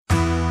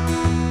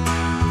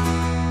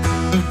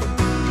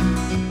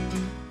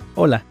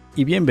Hola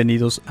y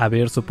bienvenidos a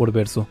Verso por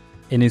Verso.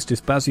 En este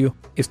espacio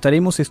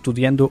estaremos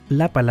estudiando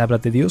la palabra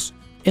de Dios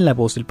en la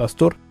voz del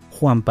pastor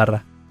Juan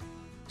Parra.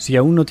 Si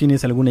aún no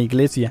tienes alguna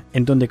iglesia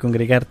en donde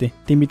congregarte,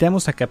 te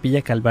invitamos a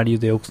Capilla Calvario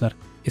de Oxnard.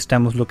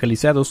 Estamos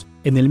localizados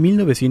en el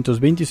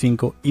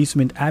 1925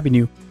 Eastman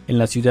Avenue, en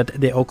la ciudad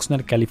de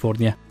Oxnard,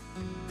 California.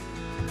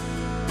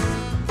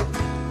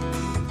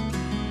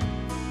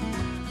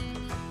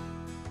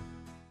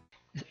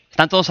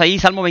 ¿Están todos ahí?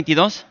 Salmo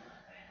 22.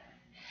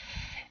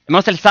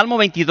 Hermanos, el Salmo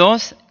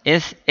 22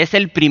 es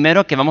el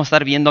primero que vamos a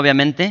estar viendo,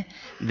 obviamente,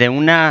 de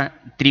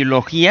una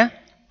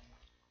trilogía.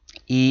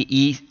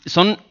 Y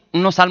son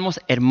unos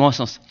salmos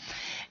hermosos.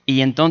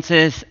 Y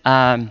entonces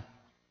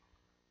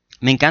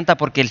me encanta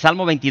porque el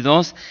Salmo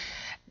 22,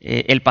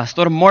 el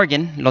pastor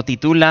Morgan lo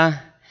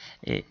titula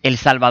El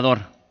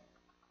Salvador.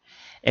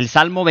 El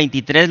Salmo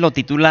 23 lo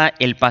titula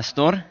El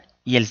Pastor.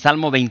 Y el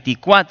Salmo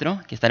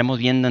 24, que estaremos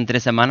viendo en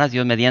 3 semanas,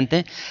 Dios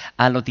mediante,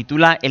 lo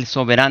titula El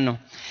Soberano.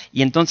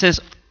 Y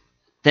entonces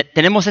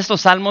tenemos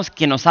estos salmos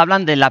que nos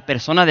hablan de la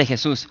persona de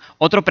Jesús.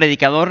 Otro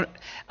predicador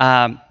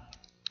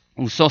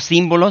usó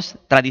símbolos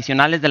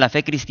tradicionales de la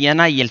fe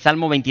cristiana y el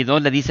Salmo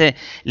 22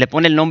 le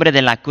pone el nombre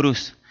de la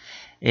cruz.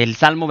 El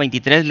Salmo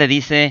 23 le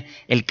dice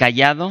el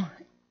cayado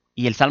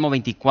y el Salmo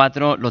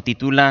 24 lo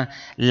titula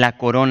la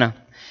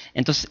corona.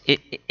 Entonces,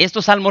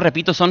 estos salmos,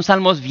 repito, son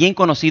salmos bien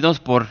conocidos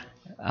por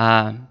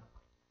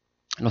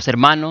los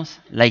hermanos,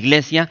 la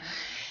iglesia,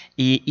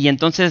 y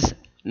entonces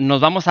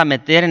nos vamos a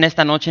meter en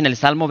esta noche en el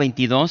Salmo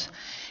 22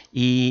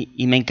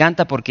 y me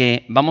encanta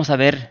porque vamos a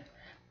ver,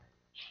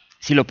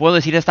 si lo puedo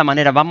decir de esta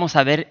manera, vamos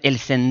a ver el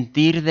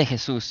sentir de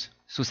Jesús,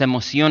 sus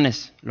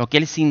emociones, lo que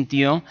Él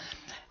sintió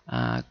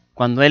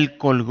cuando Él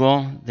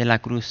colgó de la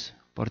cruz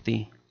por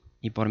ti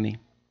y por mí.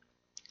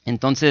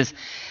 Entonces,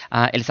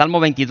 el Salmo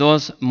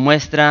 22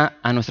 muestra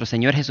a nuestro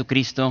Señor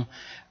Jesucristo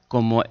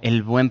como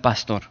el buen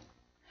pastor.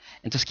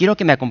 Entonces quiero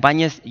que me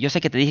acompañes, yo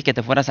sé que te dije que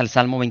te fueras al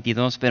Salmo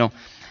 22, pero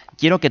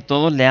quiero que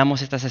todos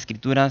leamos estas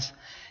escrituras.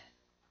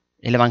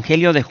 El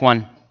Evangelio de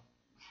Juan,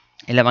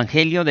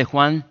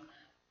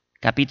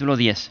 capítulo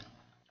 10.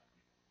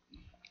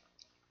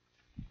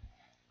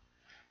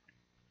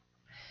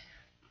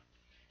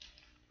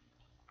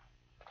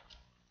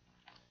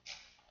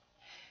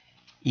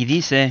 Y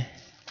dice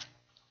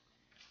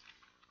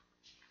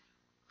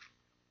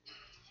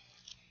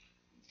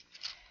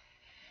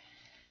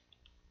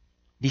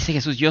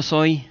Jesús, yo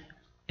soy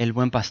el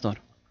buen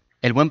pastor.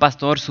 El buen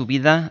pastor su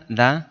vida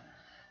da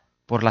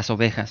por las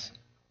ovejas.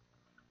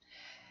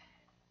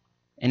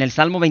 En el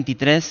Salmo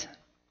 23,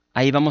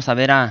 ahí vamos a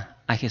ver a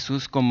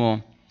Jesús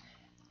como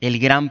el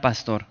gran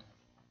pastor.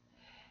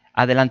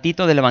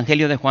 Adelantito del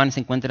Evangelio de Juan se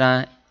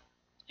encuentra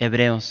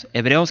Hebreos.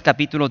 Hebreos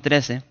capítulo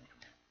 13,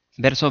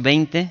 verso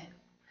 20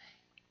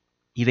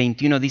 y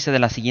 21 dice de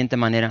la siguiente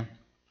manera: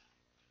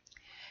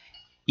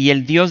 Y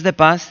el Dios de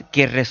paz,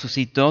 que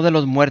resucitó de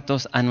los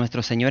muertos a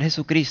nuestro Señor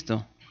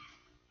Jesucristo,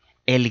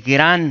 el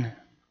gran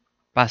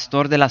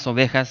pastor de las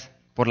ovejas,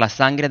 por la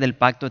sangre del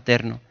pacto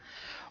eterno,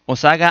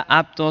 os haga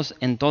aptos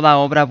en toda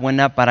obra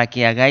buena para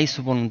que hagáis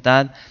su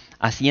voluntad,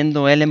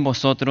 haciendo Él en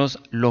vosotros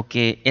lo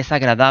que es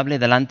agradable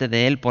delante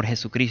de Él por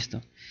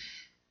Jesucristo,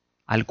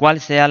 al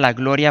cual sea la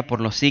gloria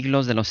por los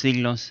siglos de los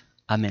siglos.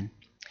 Amén.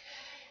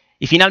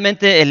 Y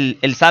finalmente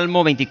el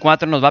Salmo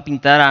 24 nos va a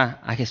pintar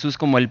a Jesús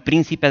como el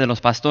príncipe de los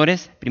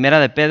pastores.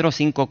 Primera de Pedro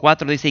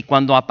 5:4 dice: y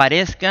cuando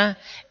aparezca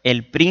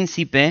el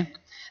príncipe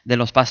de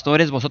los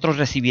pastores, vosotros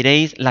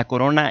recibiréis la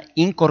corona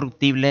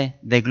incorruptible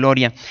de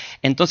gloria.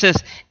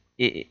 Entonces,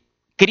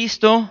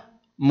 Cristo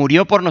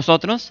murió por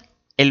nosotros,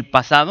 el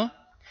pasado.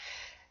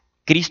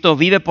 Cristo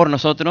vive por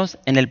nosotros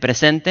en el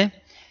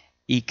presente.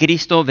 Y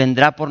Cristo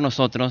vendrá por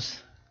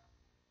nosotros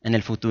en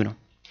el futuro.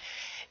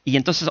 Y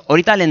entonces,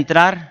 ahorita al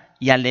entrar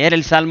y al leer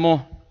el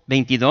Salmo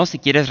 22, si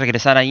quieres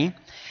regresar ahí,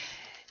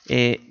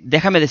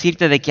 déjame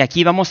decirte de que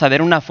aquí vamos a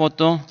ver una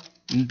foto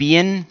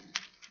bien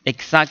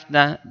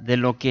exacta de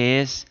lo que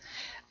es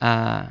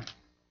la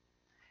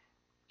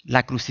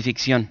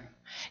crucifixión.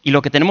 Y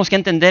lo que tenemos que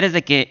entender es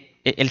de que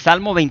el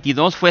Salmo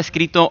 22 fue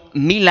escrito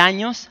 1000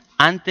 años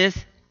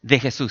antes de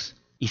Jesús.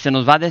 Y se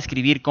nos va a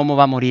describir cómo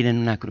va a morir en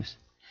una cruz.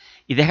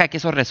 Y deja que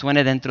eso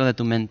resuene dentro de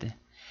tu mente.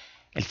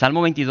 El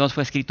Salmo 22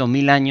 fue escrito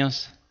 1000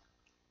 años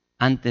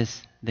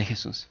antes de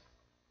Jesús.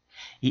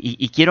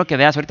 Y quiero que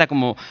veas, ahorita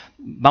como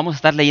vamos a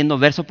estar leyendo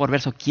verso por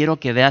verso, quiero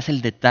que veas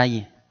el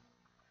detalle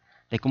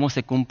de cómo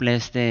se cumple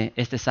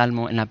este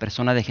salmo en la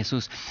persona de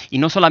Jesús. Y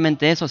no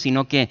solamente eso,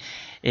 sino que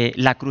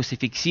la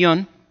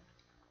crucifixión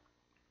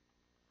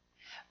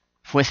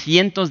fue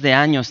cientos de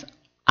años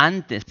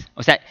antes.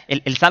 O sea,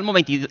 el Salmo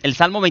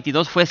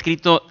 22 fue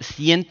escrito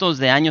cientos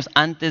de años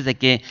antes de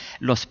que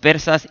los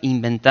persas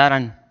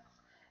inventaran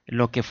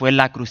lo que fue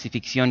la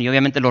crucifixión, y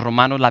obviamente los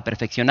romanos la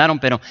perfeccionaron,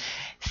 pero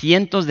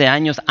cientos de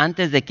años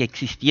antes de que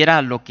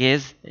existiera lo que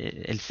es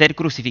el ser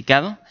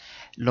crucificado,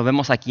 lo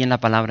vemos aquí en la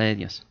palabra de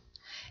Dios.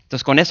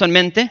 Entonces, con eso en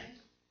mente,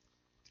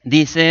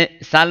 dice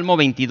Salmo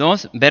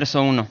 22,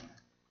 verso 1.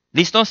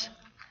 ¿Listos?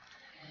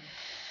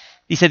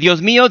 Dice: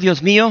 Dios mío,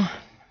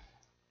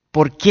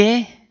 ¿por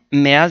qué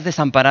me has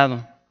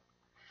desamparado?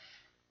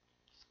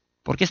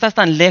 ¿Por qué estás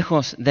tan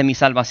lejos de mi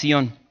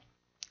salvación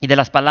y de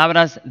las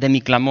palabras de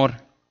mi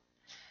clamor?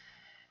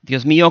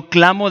 Dios mío,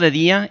 clamo de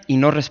día y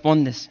no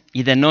respondes,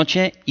 y de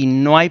noche y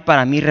no hay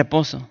para mí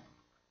reposo.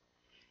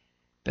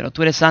 Pero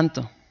tú eres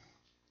santo,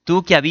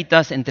 tú que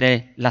habitas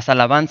entre las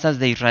alabanzas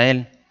de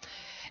Israel.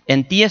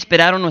 En ti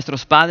esperaron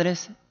nuestros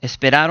padres,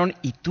 esperaron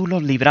y tú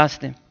los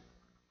libraste.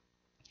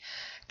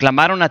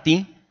 Clamaron a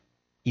ti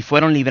y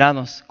fueron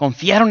librados,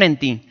 confiaron en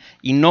ti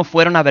y no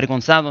fueron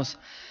avergonzados.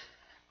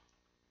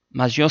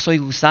 Mas yo soy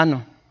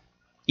gusano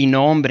y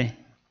no hombre,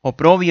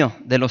 oprobio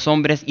de los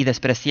hombres y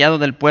despreciado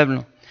del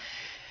pueblo.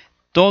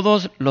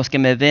 Todos los que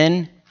me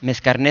ven me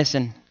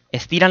escarnecen,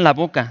 estiran la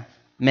boca,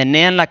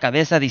 menean la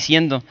cabeza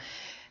diciendo,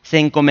 se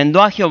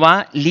encomendó a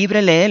Jehová,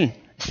 líbrele él,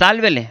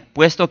 sálvele,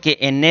 puesto que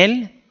en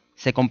él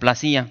se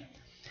complacía.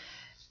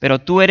 Pero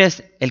tú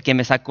eres el que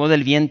me sacó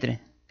del vientre,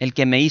 el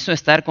que me hizo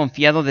estar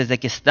confiado desde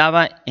que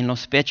estaba en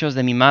los pechos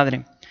de mi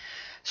madre.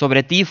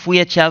 Sobre ti fui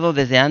echado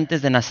desde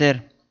antes de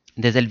nacer,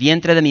 desde el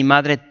vientre de mi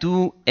madre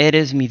tú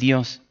eres mi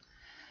Dios.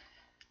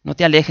 No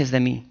te alejes de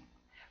mí,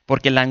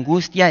 porque la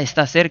angustia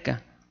está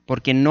cerca,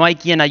 porque no hay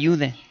quien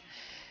ayude.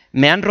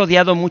 Me han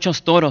rodeado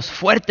muchos toros,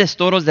 fuertes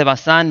toros de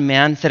Basán me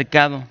han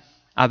cercado.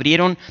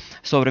 Abrieron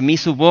sobre mí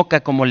su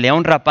boca como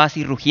león rapaz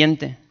y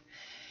rugiente.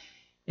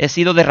 He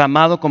sido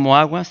derramado como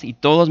aguas y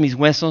todos mis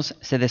huesos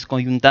se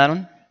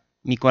descoyuntaron.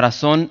 Mi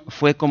corazón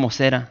fue como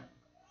cera,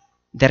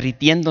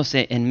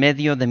 derritiéndose en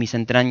medio de mis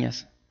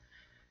entrañas.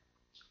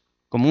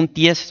 Como un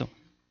tiesto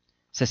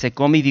se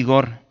secó mi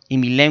vigor y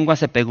mi lengua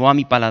se pegó a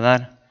mi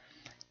paladar.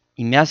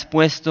 Y me has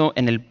puesto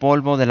en el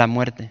polvo de la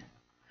muerte.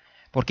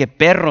 Porque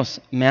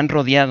perros me han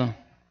rodeado,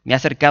 me ha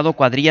cercado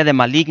cuadrilla de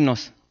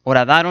malignos,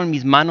 horadaron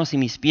mis manos y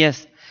mis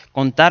pies,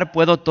 contar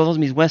puedo todos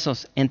mis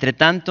huesos, entre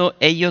tanto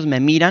ellos me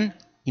miran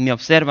y me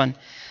observan,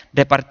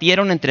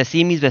 repartieron entre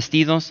sí mis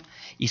vestidos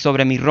y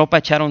sobre mi ropa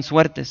echaron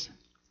suertes.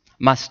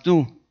 Mas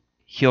tú,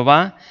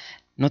 Jehová,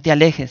 no te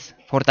alejes,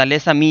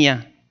 fortaleza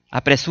mía,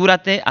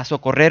 apresúrate a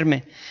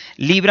socorrerme,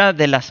 libra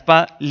de la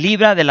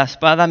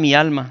espada mi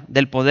alma,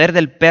 del poder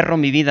del perro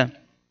mi vida.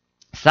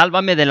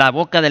 Sálvame de la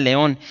boca del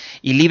león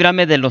y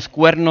líbrame de los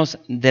cuernos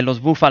de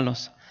los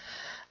búfalos.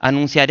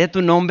 Anunciaré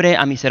tu nombre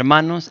a mis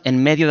hermanos,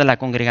 en medio de la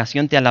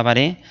congregación te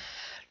alabaré.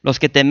 Los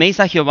que teméis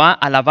a Jehová,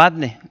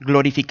 alabadle,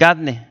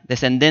 glorificadle,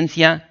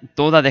 descendencia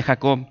toda de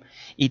Jacob,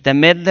 y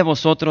temed de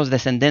vosotros,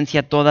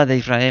 descendencia toda de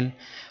Israel,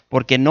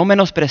 porque no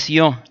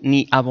menospreció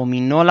ni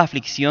abominó la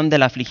aflicción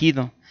del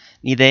afligido,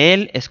 ni de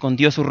él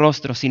escondió su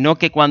rostro, sino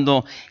que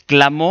cuando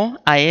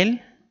clamó a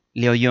él,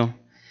 le oyó.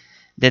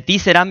 De ti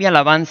será mi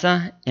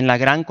alabanza en la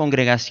gran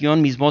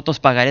congregación, mis votos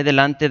pagaré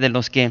delante de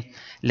los que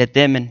le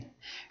temen.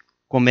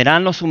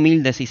 Comerán los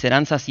humildes y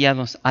serán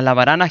saciados,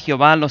 alabarán a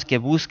Jehová los que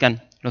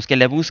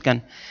le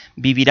buscan.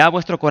 Vivirá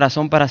vuestro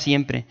corazón para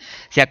siempre.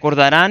 Se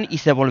acordarán y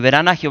se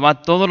volverán a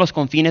Jehová todos los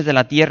confines de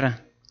la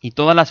tierra, y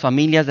todas las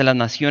familias de las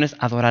naciones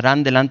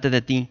adorarán delante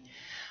de ti.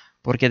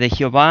 Porque de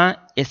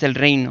Jehová es el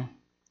reino,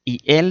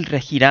 y él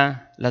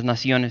regirá las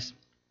naciones.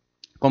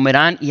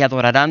 Comerán y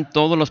adorarán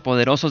todos los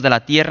poderosos de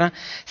la tierra,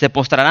 se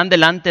postrarán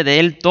delante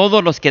de él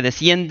todos los que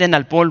descienden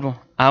al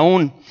polvo,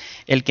 aun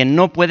el que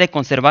no puede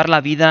conservar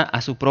la vida a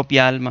su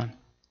propia alma.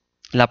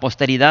 La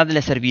posteridad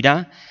le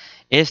servirá,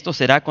 esto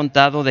será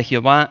contado de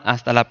Jehová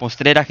hasta la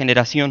postrera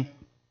generación.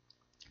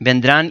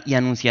 Vendrán y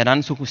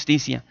anunciarán su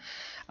justicia,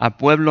 a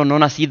pueblo no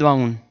nacido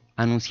aún,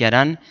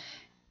 anunciarán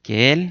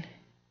que él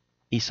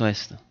hizo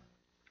esto.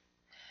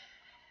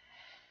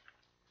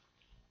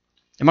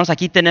 Hermanos,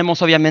 aquí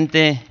tenemos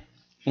obviamente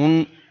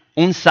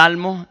un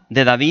salmo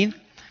de David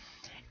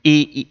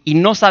y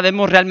no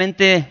sabemos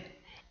realmente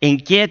en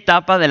qué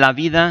etapa de la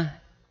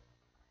vida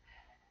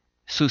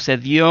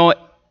sucedió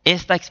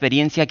esta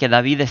experiencia que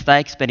David está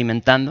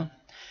experimentando.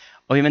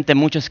 Obviamente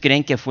muchos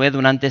creen que fue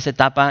durante esa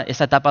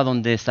etapa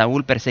donde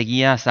Saúl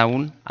perseguía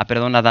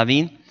a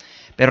David,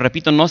 pero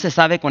repito, no se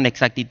sabe con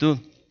exactitud.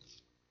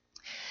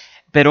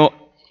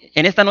 Pero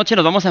en esta noche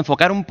nos vamos a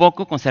enfocar un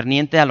poco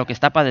concerniente a lo que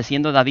está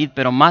padeciendo David,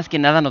 pero más que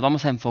nada nos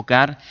vamos a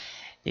enfocar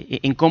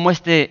en cómo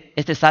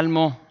este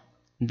salmo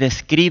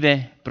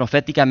describe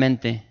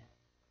proféticamente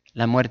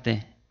la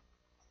muerte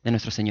de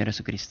nuestro Señor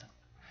Jesucristo.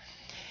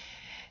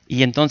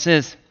 Y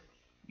entonces,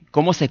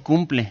 cómo se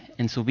cumple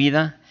en su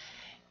vida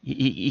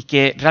y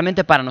que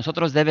realmente para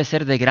nosotros debe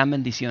ser de gran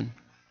bendición,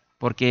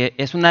 porque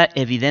es una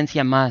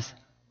evidencia más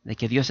de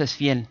que Dios es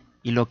fiel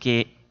y lo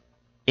que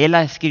Él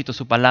ha escrito,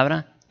 su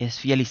palabra, es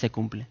fiel y se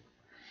cumple.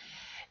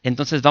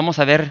 Entonces vamos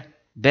a ver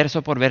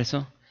verso por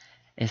verso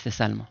este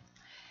salmo.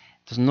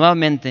 Entonces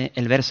nuevamente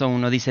el verso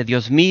 1 dice,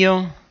 Dios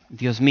mío,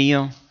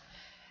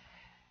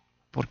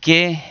 ¿por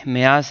qué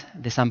me has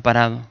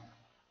desamparado?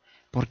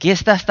 ¿Por qué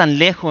estás tan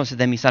lejos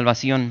de mi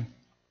salvación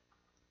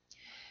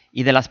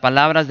y de las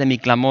palabras de mi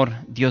clamor?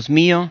 Dios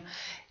mío,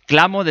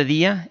 clamo de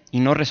día y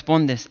no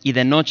respondes, y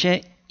de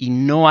noche y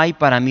no hay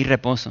para mí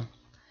reposo.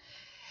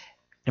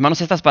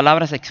 Hermanos, estas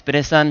palabras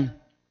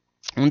expresan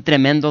un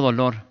tremendo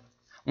dolor,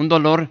 un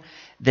dolor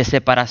de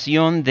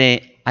separación,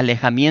 de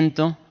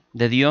alejamiento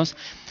de Dios.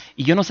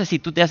 Y yo no sé si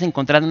tú te has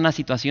encontrado en una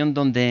situación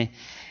donde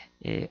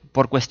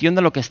por cuestión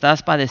de lo que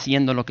estás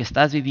padeciendo, lo que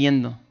estás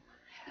viviendo,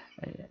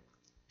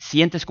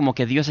 sientes como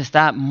que Dios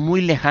está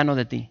muy lejano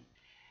de ti.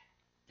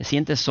 Te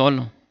sientes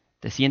solo,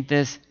 te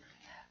sientes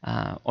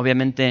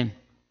obviamente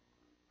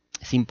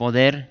sin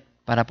poder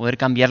para poder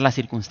cambiar la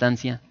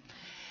circunstancia.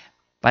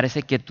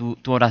 Parece que tu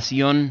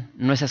oración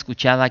no es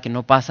escuchada, que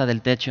no pasa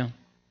del techo.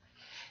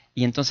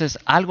 Y entonces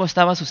algo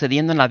estaba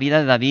sucediendo en la vida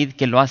de David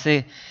que lo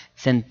hace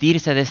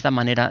sentirse de esta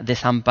manera,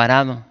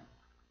 desamparado,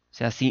 o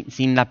sea,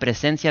 sin la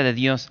presencia de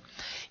Dios.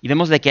 Y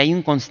vemos de que hay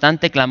un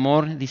constante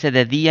clamor, dice,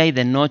 de día y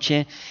de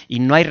noche, y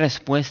no hay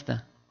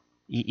respuesta.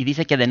 Y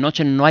dice que de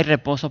noche no hay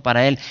reposo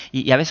para él.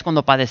 Y a veces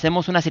cuando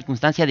padecemos una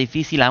circunstancia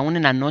difícil, aún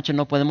en la noche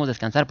no podemos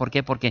descansar. ¿Por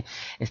qué? Porque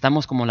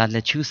estamos como las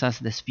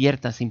lechuzas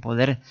despiertas sin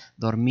poder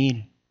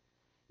dormir.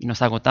 Y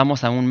nos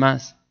agotamos aún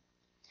más.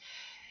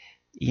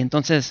 Y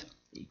entonces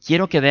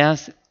quiero que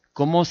veas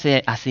cómo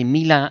se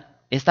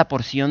asimila esta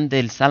porción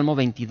del Salmo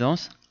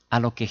 22 a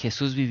lo que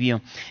Jesús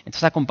vivió.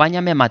 Entonces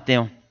acompáñame a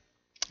Mateo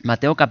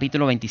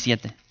capítulo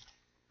 27.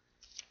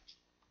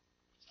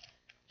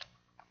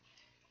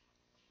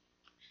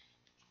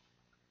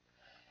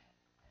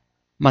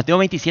 Mateo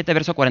 27,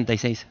 verso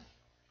 46.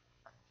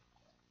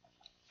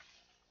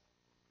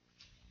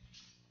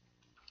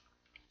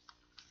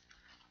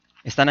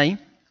 ¿Están ahí?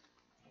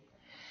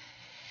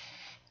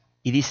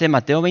 Y dice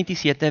Mateo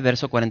 27,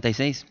 verso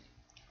 46.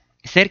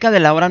 Cerca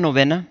de la hora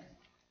novena,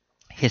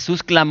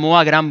 Jesús clamó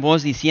a gran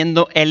voz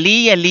diciendo,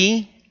 Elí,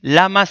 Elí,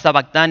 lama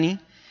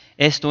sabactani,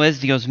 esto es,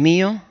 Dios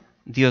mío,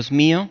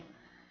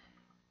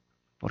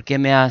 ¿por qué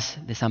me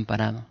has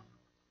desamparado?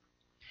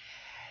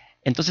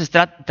 Entonces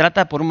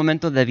trata por un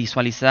momento de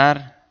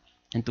visualizar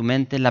en tu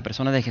mente la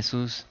persona de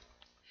Jesús,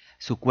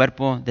 su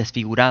cuerpo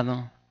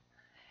desfigurado.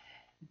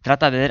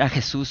 Trata de ver a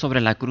Jesús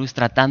sobre la cruz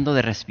tratando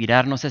de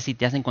respirar. No sé si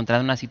te has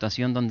encontrado en una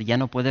situación donde ya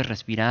no puedes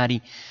respirar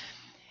y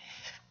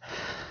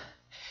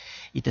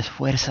te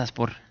esfuerzas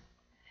por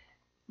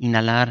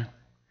inhalar.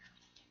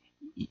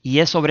 Y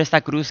es sobre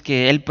esta cruz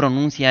que Él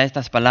pronuncia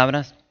estas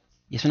palabras.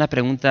 Y es una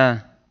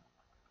pregunta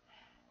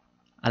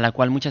a la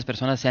cual muchas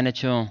personas se han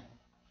hecho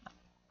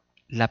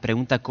la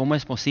pregunta, ¿cómo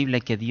es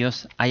posible que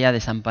Dios haya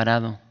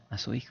desamparado a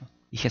su Hijo?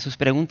 Y Jesús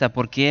pregunta,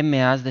 ¿por qué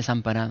me has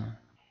desamparado?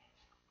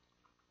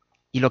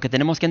 Y lo que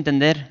tenemos que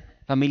entender,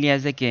 familia,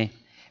 es de que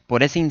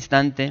por ese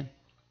instante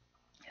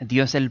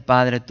Dios el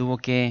Padre tuvo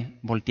que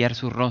voltear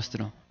su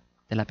rostro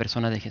de la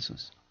persona de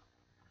Jesús.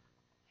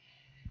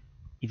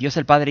 Y Dios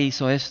el Padre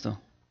hizo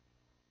esto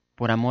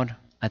por amor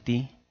a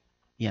ti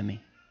y a mí.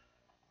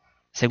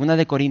 Segunda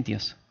de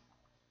Corintios,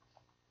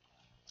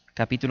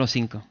 capítulo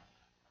 5.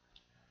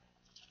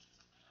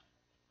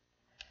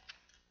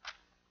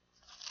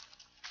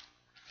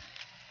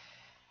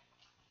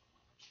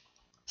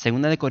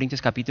 Segunda de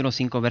Corintios capítulo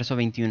 5, verso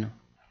 21.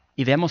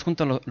 Y veamos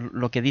juntos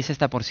lo que dice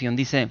esta porción.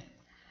 Dice,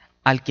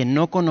 al que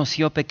no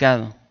conoció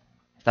pecado,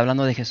 está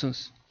hablando de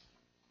Jesús,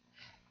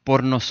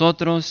 por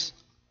nosotros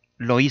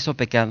lo hizo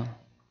pecado.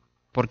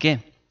 ¿Por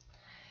qué?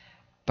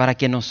 Para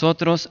que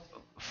nosotros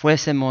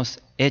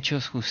fuésemos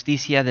hechos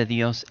justicia de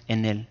Dios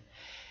en él.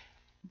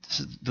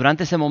 Entonces,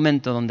 durante ese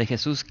momento donde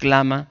Jesús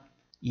clama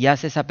y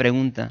hace esa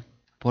pregunta,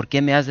 ¿por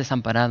qué me has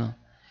desamparado?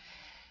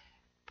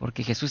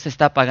 Porque Jesús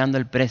está pagando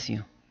el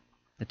precio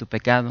de tu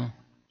pecado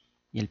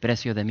y el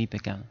precio de mi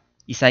pecado.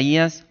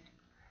 Isaías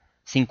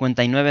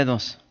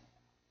 59:2.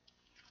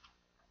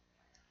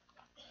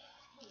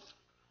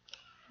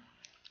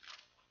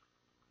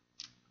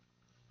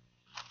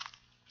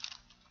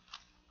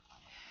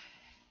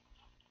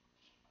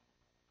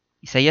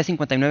 Isaías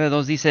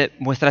 59:2 dice,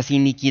 vuestras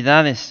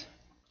iniquidades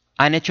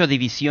han hecho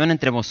división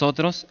entre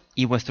vosotros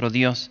y vuestro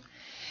Dios,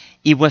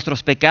 y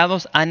vuestros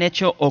pecados han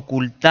hecho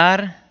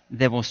ocultar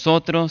de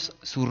vosotros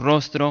su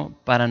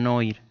rostro para no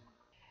oír.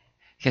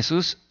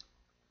 Jesús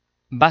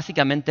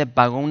básicamente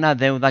pagó una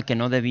deuda que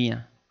no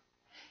debía.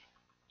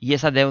 Y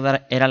esa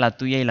deuda era la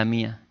tuya y la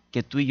mía,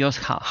 que tú y yo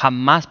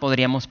jamás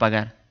podríamos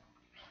pagar.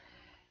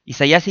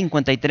 Isaías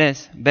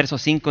 53, verso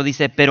 5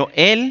 dice, pero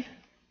Él,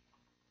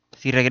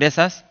 si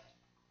regresas,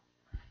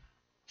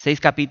 6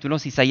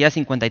 capítulos, Isaías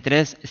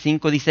 53,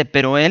 5 dice,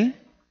 pero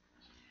Él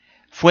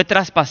fue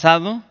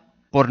traspasado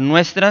por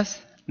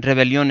nuestras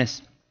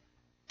rebeliones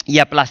y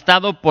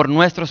aplastado por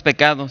nuestros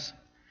pecados.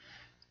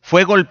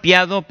 Fue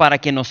golpeado para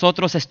que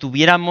nosotros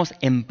estuviéramos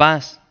en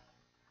paz.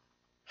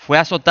 Fue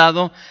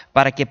azotado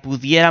para que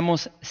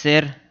pudiéramos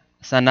ser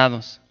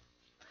sanados.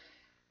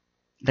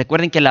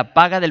 Recuerden que la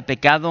paga del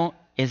pecado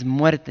es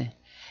muerte.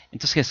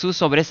 Entonces Jesús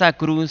sobre esa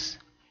cruz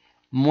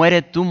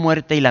muere tu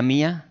muerte y la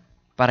mía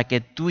para que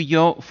tú y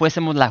yo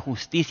fuésemos la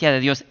justicia de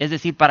Dios. Es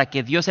decir, para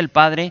que Dios el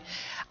Padre,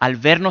 al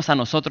vernos a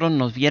nosotros,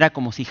 nos viera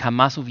como si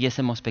jamás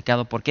hubiésemos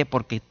pecado. ¿Por qué?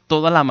 Porque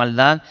toda la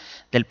maldad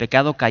del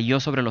pecado cayó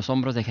sobre los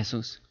hombros de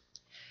Jesús.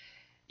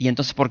 Y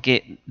entonces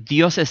porque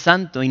Dios es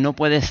santo y no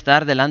puede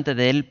estar delante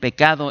de él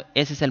pecado,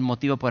 ese es el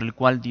motivo por el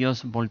cual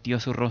Dios volteó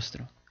su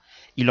rostro.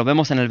 Y lo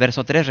vemos en el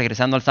verso 3,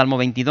 regresando al Salmo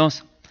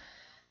 22.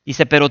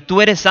 Dice, pero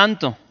tú eres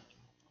santo,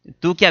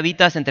 tú que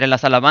habitas entre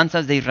las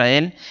alabanzas de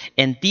Israel,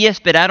 en ti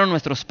esperaron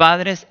nuestros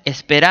padres,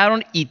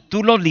 esperaron y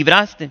tú los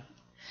libraste.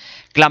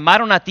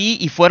 Clamaron a ti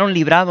y fueron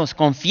librados,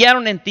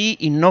 confiaron en ti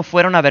y no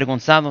fueron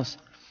avergonzados.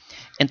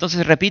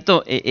 Entonces,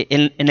 repito,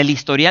 en el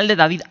historial de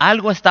David,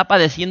 algo está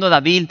padeciendo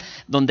David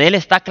donde él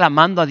está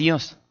clamando a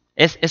Dios.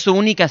 Es su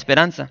única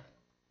esperanza.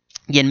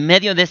 Y en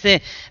medio de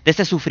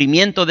ese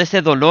sufrimiento, de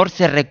ese dolor,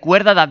 se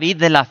recuerda a David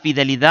de la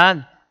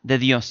fidelidad de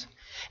Dios.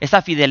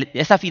 Esa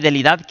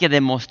fidelidad que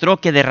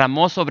demostró, que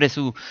derramó sobre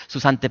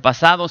sus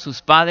antepasados,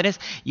 sus padres,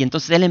 y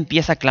entonces él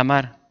empieza a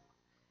clamar.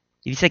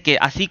 Y dice que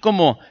así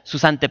como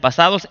sus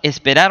antepasados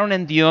esperaron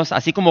en Dios,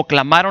 así como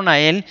clamaron a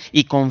Él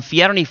y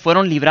confiaron y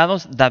fueron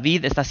librados,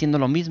 David está haciendo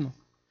lo mismo.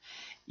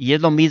 Y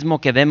es lo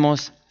mismo que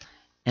vemos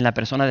en la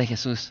persona de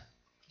Jesús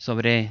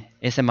sobre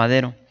ese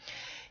madero.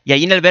 Y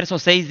ahí en el verso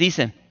 6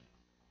 dice,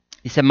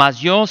 mas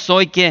yo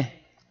soy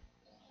 ¿qué?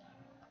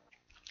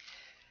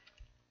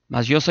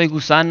 Mas yo soy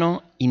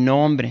gusano y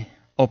no hombre,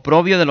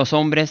 oprobio de los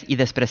hombres y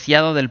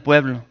despreciado del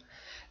pueblo.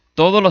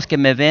 Todos los que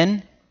me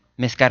ven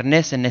me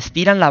escarnecen,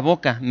 estiran la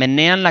boca,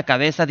 menean la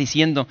cabeza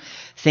diciendo,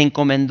 se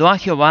encomendó a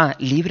Jehová,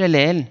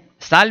 líbrele él,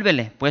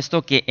 sálvele,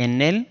 puesto que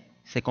en él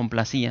se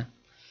complacía.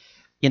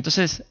 Y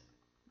entonces,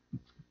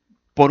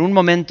 por un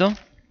momento,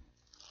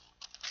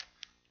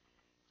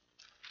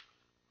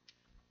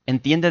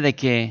 entiende de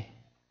que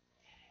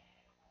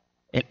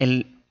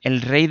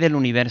el rey del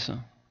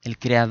universo, el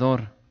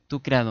creador,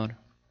 tu creador,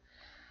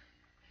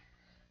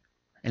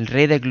 el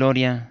rey de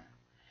gloria,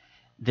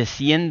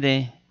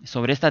 desciende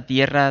sobre esta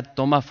tierra,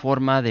 toma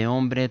forma de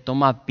hombre,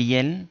 toma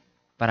piel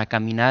para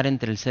caminar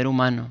entre el ser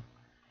humano,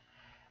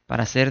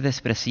 para ser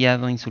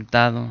despreciado,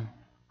 insultado,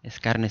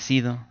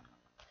 escarnecido.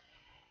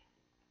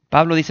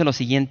 Pablo dice lo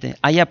siguiente,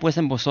 haya pues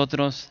en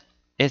vosotros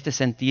este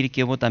sentir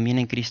que hubo también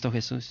en Cristo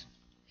Jesús,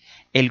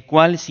 el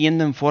cual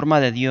siendo en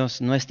forma de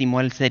Dios no estimó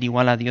el ser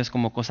igual a Dios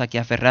como cosa que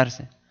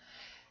aferrarse,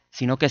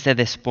 sino que se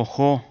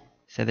despojó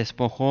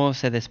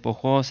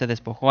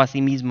a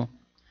sí mismo.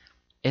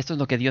 Esto es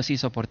lo que Dios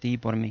hizo por ti y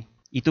por mí.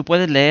 Y tú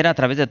puedes leer a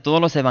través de todos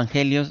los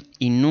evangelios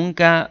y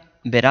nunca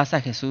verás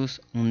a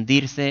Jesús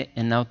hundirse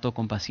en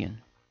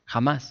autocompasión.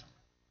 Jamás.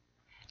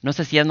 No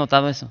sé si has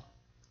notado eso.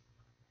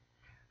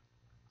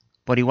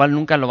 Por igual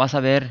nunca lo vas a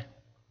ver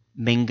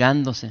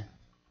vengándose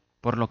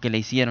por lo que le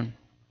hicieron.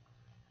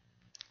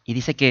 Y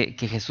dice que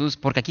Jesús,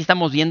 porque aquí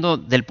estamos viendo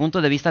del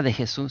punto de vista de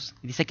Jesús,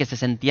 dice que se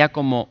sentía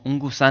como un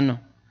gusano,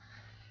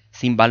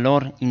 sin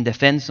valor,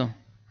 indefenso,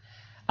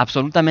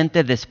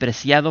 absolutamente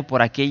despreciado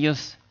por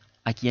aquellos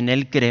a quien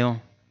él creó.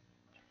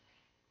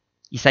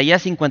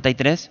 Isaías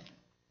 53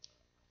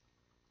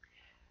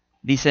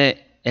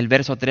 dice el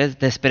verso 3,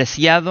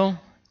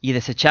 despreciado y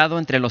desechado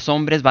entre los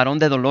hombres, varón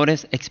de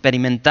dolores,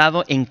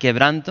 experimentado en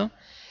quebranto,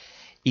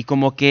 y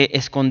como que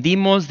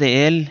escondimos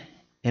de él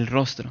el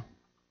rostro.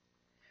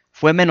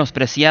 Fue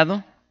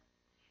menospreciado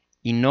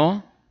y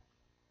no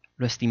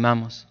lo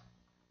estimamos.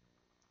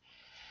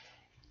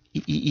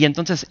 Y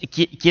entonces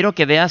quiero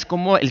que veas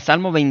cómo el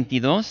Salmo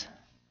 22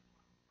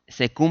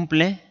 se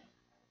cumple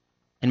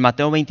en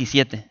Mateo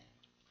 27.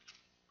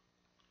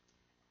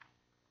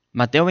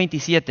 Mateo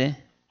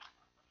 27,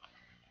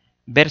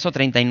 verso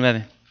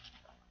 39.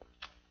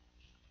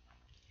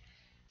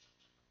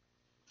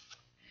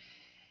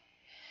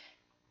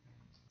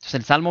 Entonces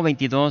el Salmo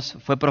 22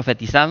 fue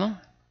profetizado.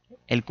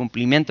 El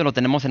cumplimiento lo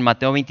tenemos en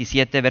Mateo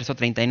 27, verso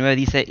 39.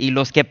 Dice, y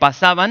los que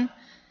pasaban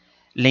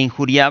le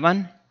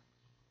injuriaban,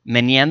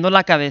 meneando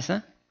la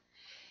cabeza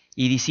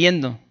y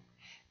diciendo,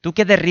 tú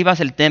que derribas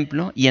el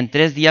templo y en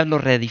 3 días lo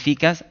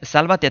reedificas,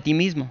 sálvate a ti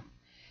mismo.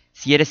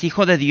 Si eres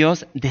hijo de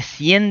Dios,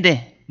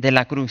 desciende de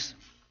la cruz.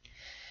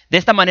 De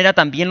esta manera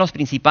también los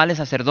principales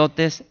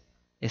sacerdotes,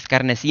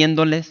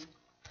 escarneciéndoles,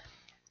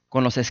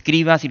 con los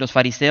escribas y los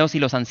fariseos y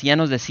los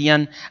ancianos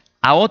decían,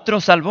 a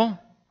otro salvó,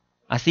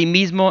 a sí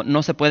mismo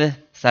no se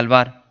puede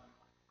salvar.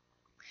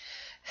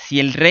 Si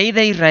es el rey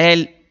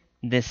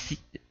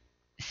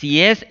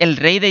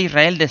de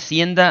Israel,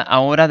 descienda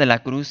ahora de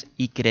la cruz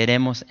y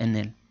creeremos en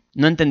él.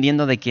 No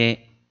entendiendo de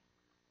que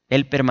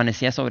él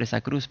permanecía sobre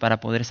esa cruz para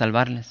poder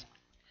salvarles.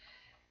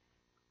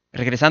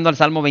 Regresando al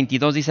Salmo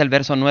 22, dice el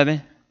verso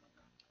 9.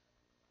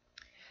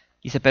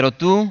 Dice, pero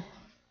tú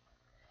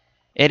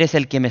eres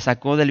el que me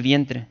sacó del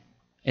vientre,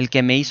 el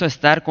que me hizo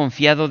estar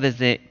confiado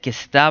desde que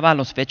estaba a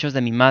los pechos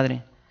de mi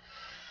madre.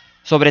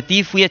 Sobre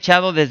ti fui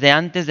echado desde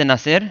antes de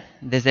nacer,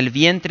 desde el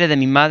vientre de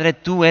mi madre,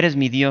 tú eres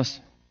mi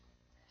Dios.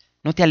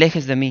 No te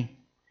alejes de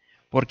mí,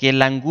 porque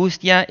la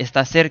angustia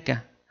está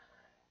cerca,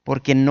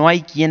 porque no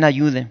hay quien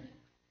ayude.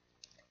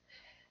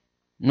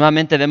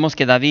 Nuevamente vemos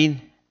que David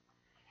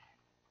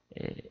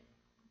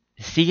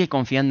sigue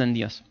confiando en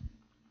Dios,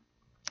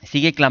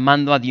 sigue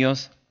clamando a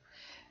Dios,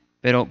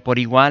 pero por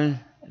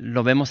igual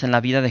lo vemos en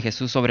la vida de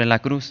Jesús sobre la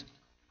cruz.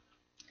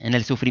 En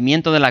el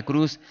sufrimiento de la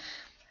cruz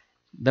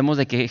vemos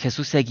de que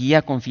Jesús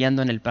seguía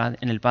confiando en el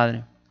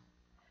Padre,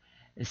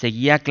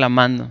 seguía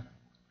clamando,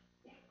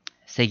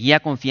 seguía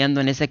confiando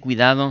en ese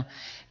cuidado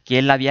que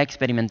él había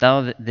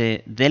experimentado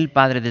del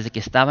Padre desde que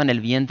estaba en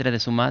el vientre de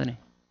su madre.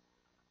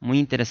 Muy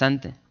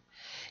interesante.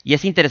 Y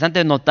es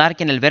interesante notar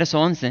que en el verso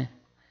 11,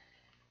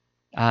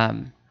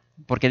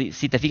 porque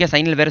si te fijas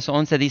ahí en el verso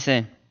 11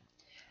 dice,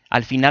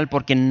 al final,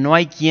 porque no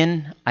hay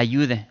quien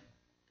ayude,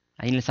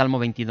 ahí en el Salmo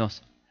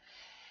 22.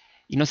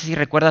 Y no sé si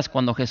recuerdas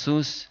cuando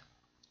Jesús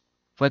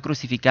fue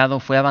crucificado,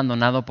 fue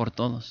abandonado por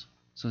todos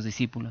sus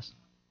discípulos.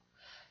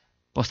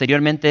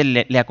 Posteriormente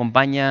le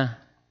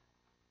acompaña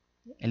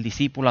el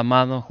discípulo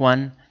amado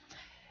Juan,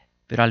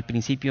 pero al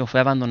principio fue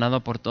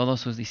abandonado por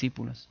todos sus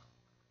discípulos,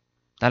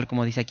 tal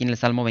como dice aquí en el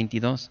Salmo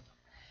 22.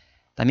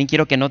 También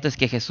quiero que notes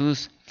que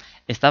Jesús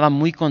estaba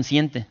muy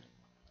consciente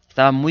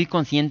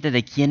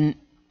de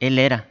quién Él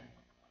era.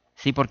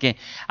 Sí, porque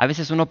a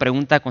veces uno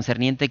pregunta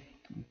concerniente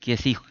que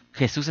si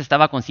Jesús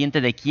estaba consciente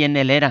de quién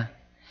Él era,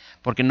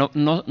 porque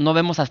no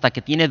vemos hasta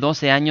que tiene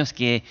 12 años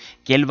que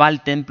Él va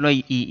al templo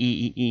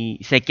y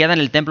se queda en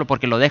el templo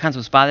porque lo dejan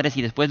sus padres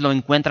y después lo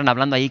encuentran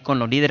hablando ahí con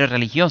los líderes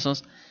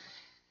religiosos.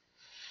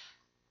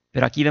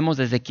 Pero aquí vemos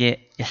desde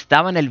que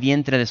estaba en el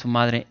vientre de su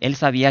madre, Él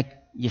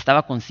sabía y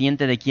estaba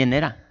consciente de quién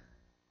era.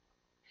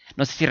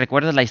 No sé si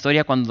recuerdas la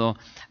historia cuando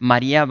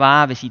María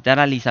va a visitar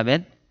a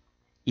Elizabeth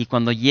y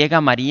cuando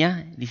llega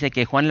María, dice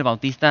que Juan el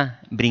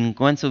Bautista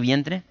brincó en su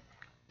vientre,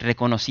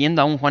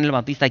 reconociendo a un Juan el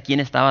Bautista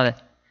quien estaba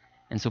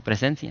en su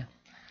presencia.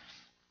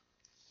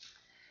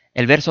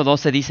 El verso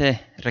 12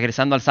 dice,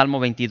 regresando al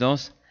Salmo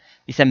 22,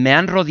 dice, me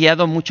han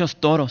rodeado muchos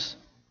toros,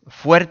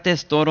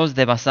 fuertes toros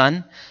de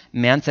Basán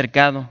me han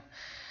cercado.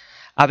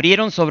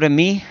 Abrieron sobre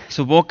mí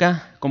su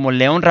boca como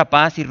león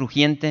rapaz y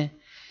rugiente.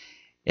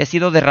 He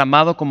sido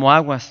derramado como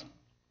aguas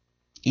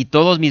y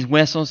todos mis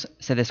huesos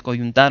se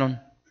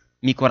descoyuntaron.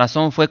 Mi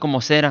corazón fue como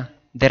cera,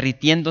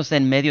 derritiéndose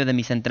en medio de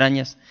mis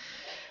entrañas.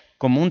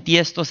 Como un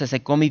tiesto se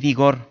secó mi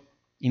vigor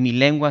y mi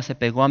lengua se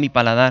pegó a mi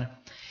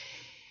paladar.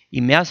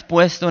 Y me has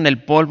puesto en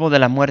el polvo de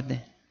la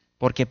muerte,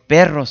 porque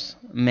perros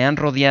me han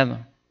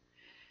rodeado.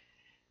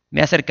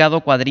 Me ha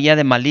cercado cuadrilla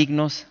de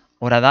malignos,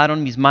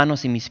 horadaron mis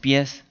manos y mis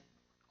pies.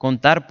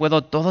 Contar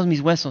puedo todos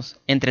mis huesos.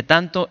 Entre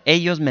tanto,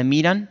 ellos me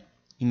miran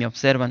y me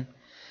observan.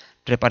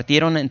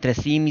 Repartieron entre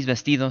sí mis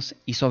vestidos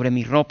y sobre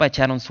mi ropa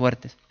echaron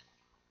suertes.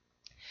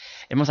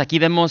 Aquí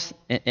vemos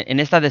en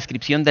esta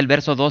descripción del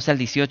verso 12 al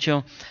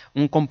 18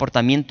 un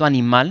comportamiento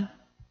animal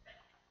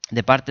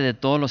de parte de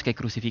todos los que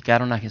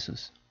crucificaron a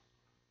Jesús.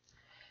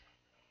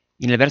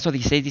 Y en el verso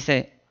 16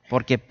 dice,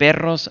 porque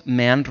perros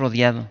me han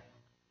rodeado.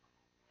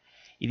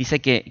 Y dice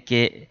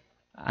que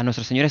a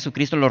nuestro Señor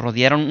Jesucristo lo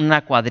rodearon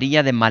una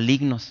cuadrilla de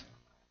malignos,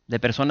 de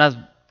personas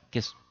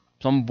que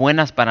son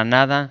buenas para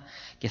nada,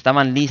 que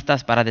estaban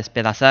listas para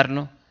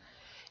despedazarlo.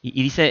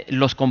 Y dice,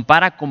 los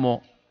compara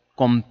como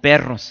con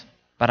perros,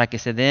 para que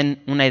se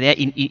den una idea.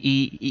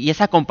 Y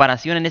esa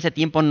comparación en ese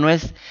tiempo no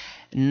es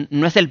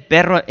el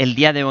perro el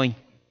día de hoy.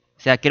 O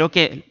sea, creo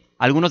que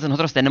algunos de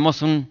nosotros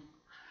tenemos un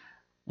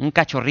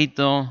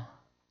cachorrito,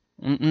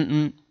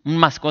 un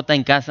mascota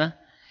en casa.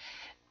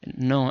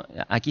 No,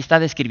 aquí está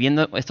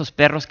describiendo estos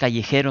perros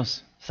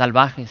callejeros,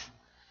 salvajes,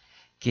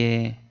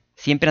 que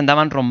siempre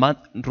andaban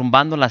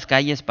rumbando las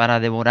calles para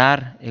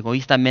devorar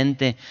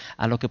egoístamente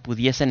a lo que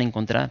pudiesen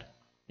encontrar.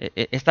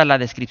 Esta es la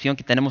descripción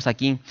que tenemos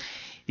aquí.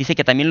 Dice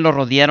que también lo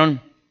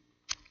rodearon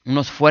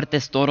unos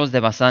fuertes toros de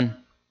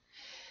Basán.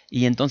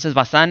 Y entonces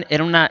Basán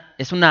era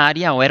una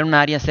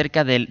área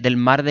cerca del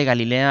mar de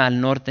Galilea al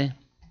norte.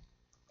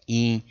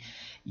 Y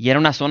era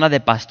una zona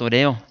de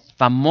pastoreo,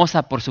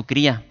 famosa por su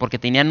cría, porque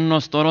tenían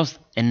unos toros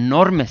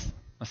enormes,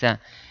 o sea,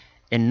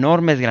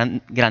 enormes,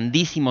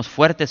 grandísimos,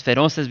 fuertes,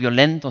 feroces,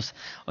 violentos.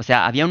 O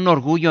sea, había un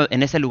orgullo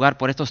en ese lugar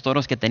por estos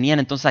toros que tenían.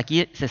 Entonces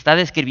aquí se está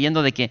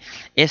describiendo de que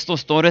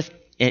estos toros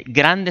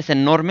grandes,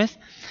 enormes,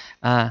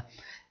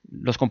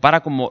 los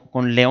compara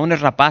con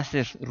leones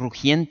rapaces,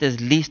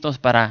 rugientes, listos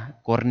para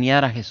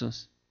cornear a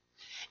Jesús.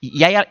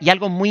 Y hay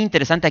algo muy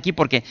interesante aquí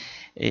porque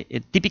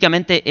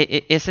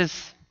típicamente esa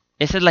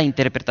es la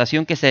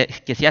interpretación que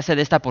se hace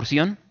de esta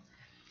porción.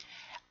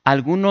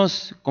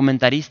 Algunos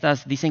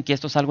comentaristas dicen que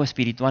esto es algo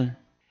espiritual.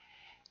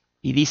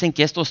 Y dicen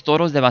que estos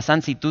toros de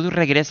Basán, si tú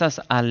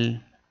regresas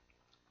al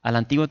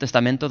Antiguo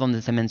Testamento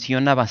donde se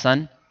menciona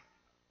Basán,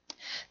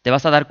 te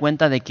vas a dar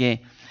cuenta de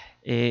que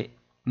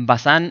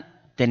Basán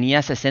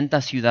tenía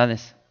 60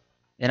 ciudades.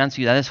 Eran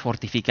ciudades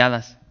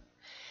fortificadas.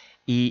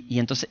 Y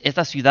entonces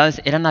estas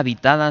ciudades eran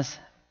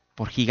habitadas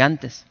por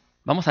gigantes.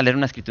 Vamos a leer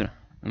una escritura,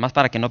 nomás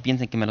para que no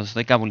piensen que me los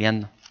estoy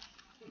cabuleando.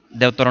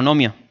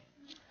 Deuteronomio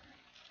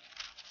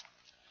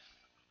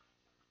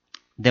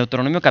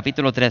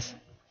capítulo 3.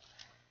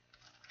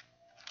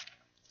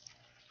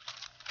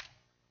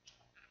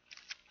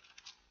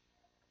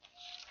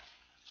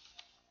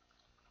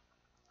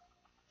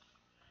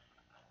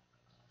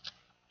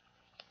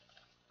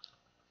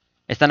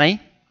 ¿Están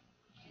ahí?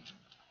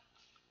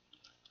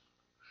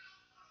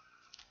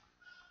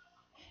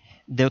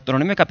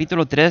 Deuteronomio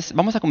capítulo 3,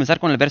 vamos a comenzar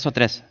con el verso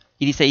 3.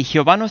 Y dice, y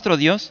Jehová nuestro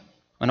Dios,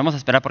 bueno, vamos a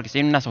esperar porque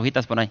hay unas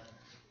hojitas por ahí.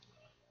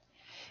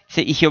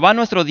 Dice, y Jehová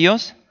nuestro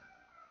Dios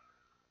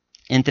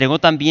entregó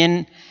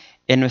también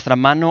en nuestra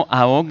mano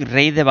a Og,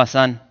 rey de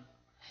Basán,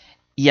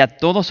 y a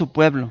todo su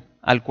pueblo,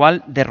 al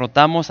cual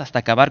derrotamos hasta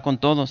acabar con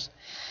todos.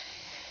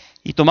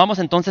 Y tomamos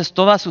entonces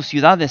todas sus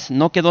ciudades.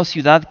 No quedó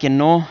ciudad que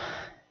no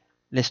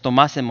les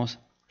tomásemos.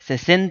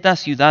 60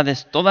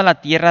 ciudades, toda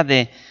la tierra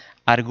de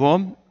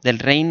Argob, del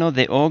reino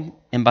de Og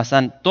en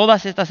Basán.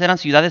 Todas estas eran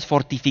ciudades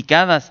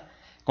fortificadas.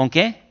 ¿Con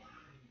qué?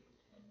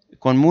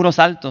 Con muros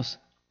altos,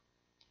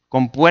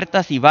 con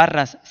puertas y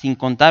barras, sin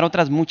contar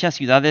otras muchas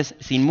ciudades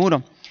sin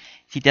muro.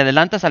 Si te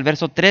adelantas al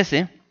verso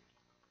 13,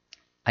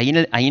 ahí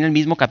en el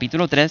mismo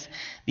capítulo 3,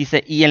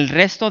 dice, y el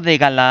resto de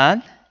Galaad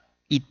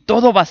y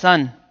todo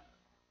Basán,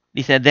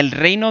 dice, del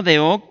reino de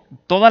Og,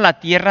 toda la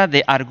tierra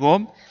de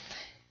Argob,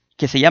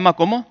 que se llama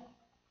 ¿cómo?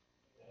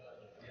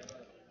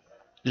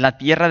 La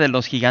tierra de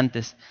los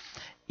gigantes.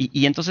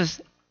 Y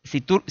entonces,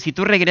 si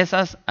tú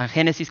regresas a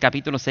Génesis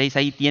capítulo 6,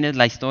 ahí tienes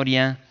la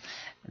historia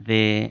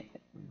de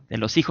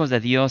los hijos de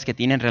Dios que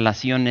tienen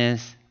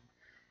relaciones.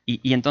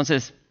 Y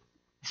entonces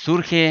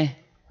surge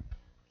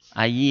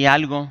allí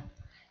algo,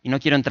 y no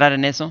quiero entrar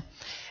en eso,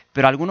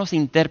 pero algunos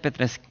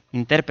intérpretes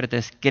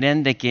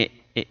creen de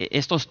que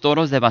estos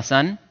toros de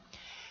Basán,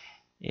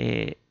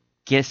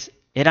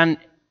 eran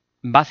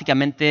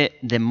básicamente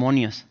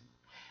demonios.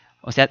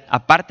 O sea,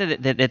 aparte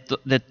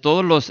de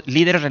todos los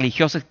líderes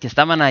religiosos que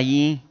estaban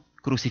allí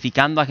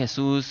crucificando a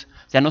Jesús,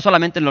 o sea, no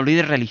solamente los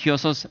líderes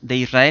religiosos de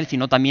Israel,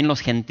 sino también los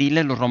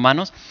gentiles, los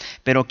romanos,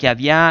 pero que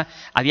había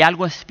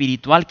algo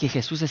espiritual que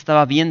Jesús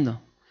estaba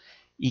viendo.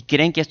 Y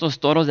creen que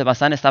estos toros de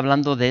Basán está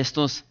hablando de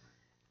estos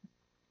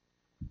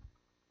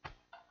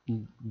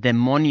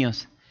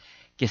demonios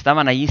que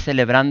estaban allí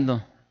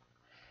celebrando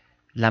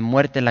la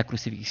muerte, la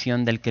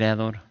crucifixión del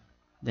Creador,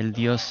 del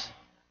Dios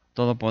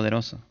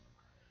Todopoderoso.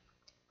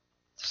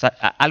 O sea,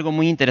 algo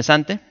muy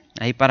interesante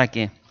ahí para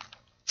que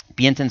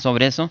piensen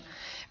sobre eso.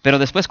 Pero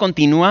después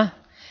continúa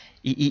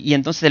y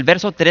entonces el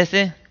verso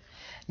 13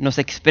 nos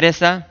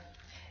expresa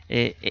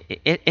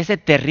ese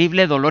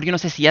terrible dolor. Yo no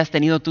sé si has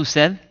tenido tu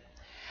sed,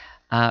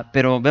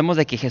 pero vemos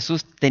de que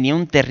Jesús tenía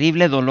un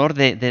terrible dolor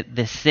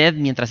de sed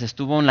mientras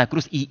estuvo en la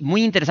cruz. Y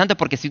muy interesante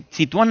porque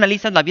si tú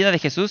analizas la vida de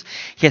Jesús,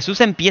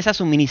 Jesús empieza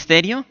su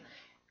ministerio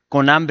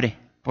con hambre,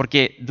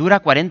 porque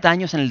dura 40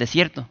 años en el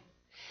desierto.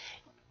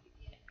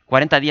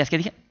 40 días, ¿qué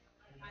dije?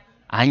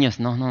 Años,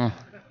 no.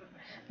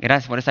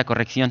 Gracias por esa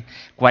corrección.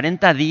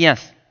 40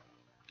 días,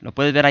 lo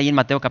puedes ver ahí en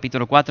Mateo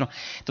capítulo 4.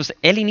 Entonces,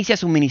 él inicia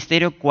su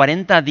ministerio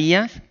 40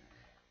 días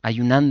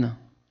ayunando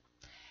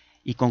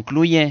y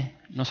concluye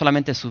no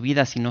solamente su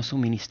vida, sino su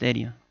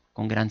ministerio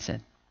con gran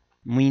sed.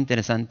 Muy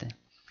interesante.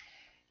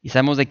 Y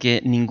sabemos de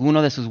que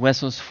ninguno de sus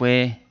huesos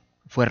fue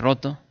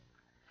roto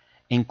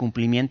en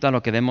cumplimiento a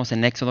lo que vemos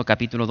en Éxodo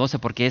capítulo 12,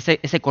 porque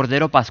ese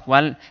cordero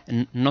pascual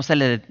no se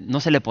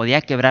le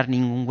podía quebrar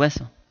ningún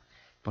hueso.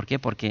 ¿Por qué?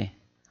 Porque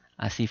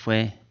así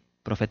fue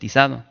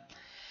profetizado.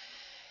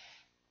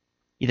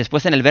 Y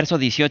después en el verso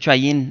 18,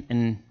 ahí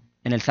en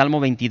el Salmo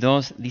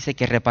 22, dice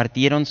que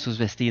repartieron sus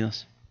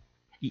vestidos.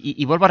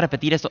 Y vuelvo a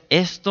repetir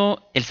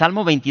esto, el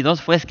Salmo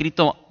 22 fue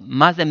escrito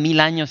más de 1000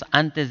 años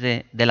antes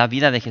de la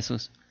vida de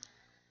Jesús.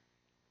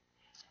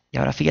 Y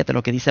ahora fíjate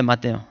lo que dice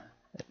Mateo.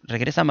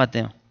 Regresa a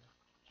Mateo.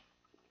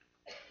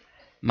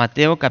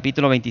 Mateo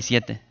capítulo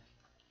 27.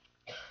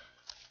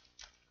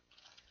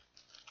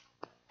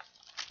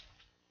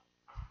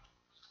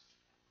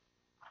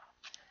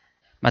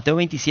 Mateo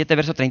 27,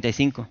 verso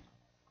 35.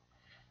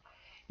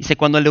 Dice,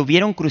 cuando le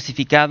hubieron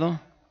crucificado,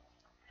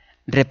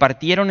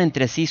 repartieron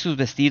entre sí sus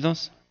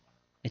vestidos,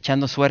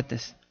 echando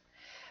suertes.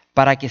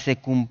 Para que se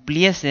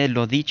cumpliese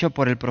lo dicho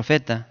por el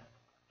profeta,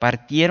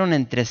 partieron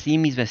entre sí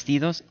mis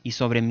vestidos y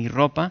sobre mi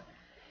ropa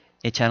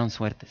echaron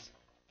suertes.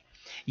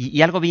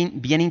 Y algo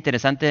bien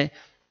interesante,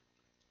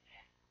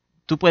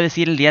 tú puedes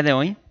ir el día de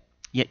hoy,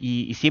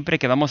 y siempre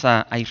que vamos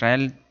a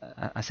Israel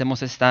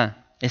hacemos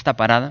esta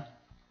parada.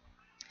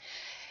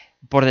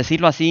 Por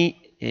decirlo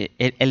así,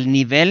 el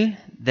nivel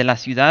de la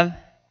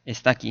ciudad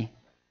está aquí.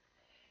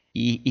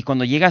 Y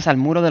cuando llegas al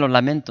muro de los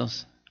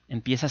lamentos,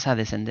 empiezas a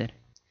descender.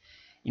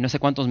 Y no sé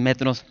cuántos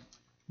metros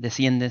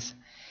desciendes.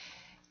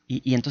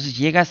 Y entonces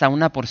llegas a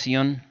una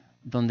porción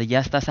donde ya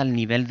estás al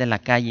nivel de la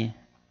calle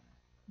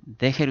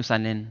de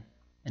Jerusalén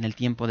en el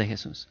tiempo de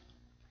Jesús.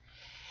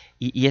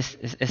 Y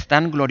es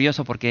tan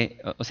glorioso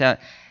porque, o sea,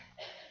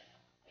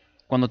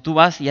 cuando tú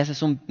vas y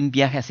haces un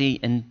viaje así,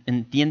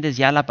 entiendes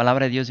ya la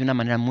palabra de Dios de una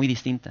manera muy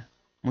distinta.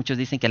 Muchos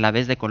dicen que la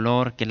ves de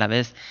color, que la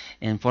ves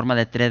en forma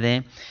de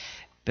 3D,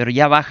 pero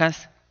ya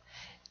bajas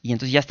y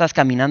entonces ya estás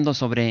caminando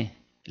sobre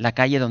la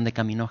calle donde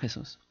caminó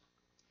Jesús.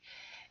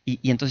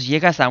 Y entonces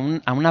llegas a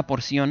una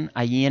porción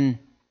allí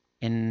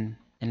en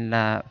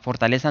la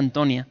fortaleza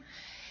Antonia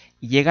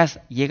y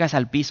llegas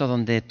al piso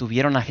donde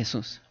tuvieron a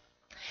Jesús.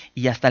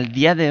 Y hasta el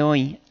día de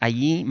hoy,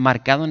 allí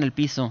marcado en el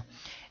piso,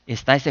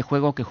 está ese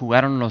juego que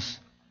jugaron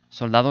los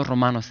soldados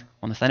romanos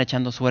cuando están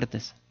echando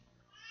suertes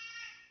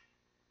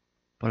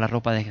por la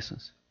ropa de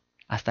Jesús.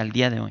 Hasta el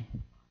día de hoy.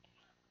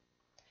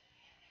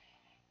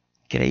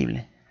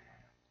 Increíble.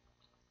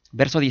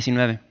 Verso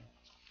 19.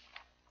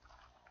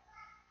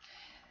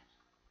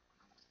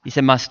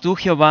 Dice, mas tú,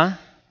 Jehová,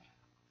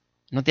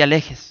 no te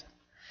alejes.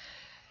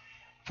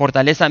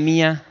 Fortaleza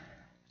mía,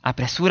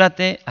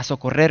 apresúrate a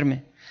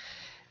socorrerme.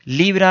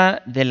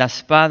 Libra de la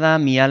espada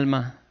mi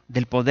alma,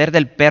 del poder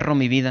del perro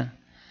mi vida.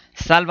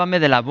 Sálvame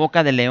de la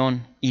boca del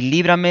león y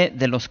líbrame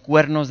de los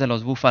cuernos de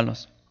los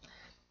búfalos.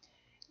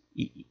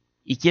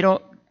 Y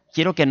quiero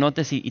que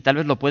notes, y tal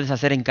vez lo puedes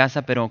hacer en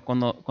casa, pero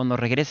cuando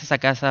regreses a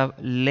casa,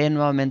 lee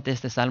nuevamente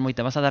este salmo y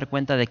te vas a dar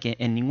cuenta de que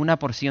en ninguna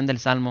porción del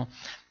salmo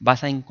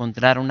vas a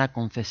encontrar una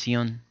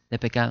confesión de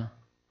pecado.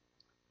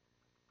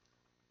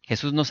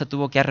 Jesús no se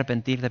tuvo que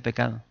arrepentir de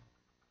pecado.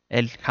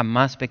 Él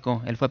jamás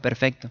pecó, Él fue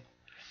perfecto.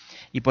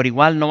 Y por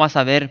igual no vas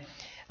a ver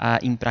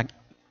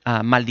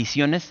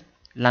maldiciones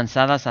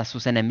lanzadas a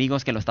sus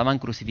enemigos que lo estaban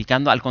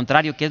crucificando. Al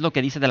contrario, ¿qué es lo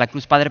que dice de la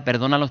cruz? Padre,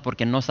 perdónalos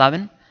porque no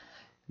saben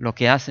lo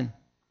que hacen.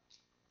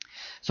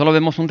 Solo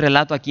vemos un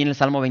relato aquí en el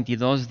Salmo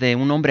 22 de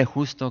un hombre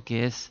justo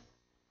que es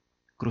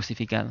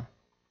crucificado.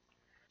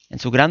 En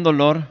su gran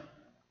dolor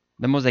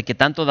vemos de que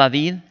tanto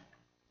David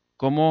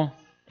como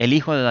el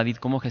hijo de David,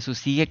 como Jesús,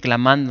 sigue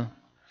clamando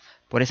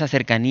por esa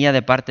cercanía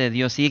de parte de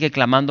Dios, sigue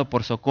clamando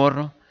por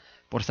socorro,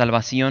 por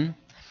salvación.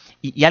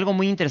 Y algo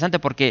muy interesante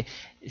porque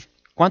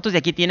 ¿cuántos de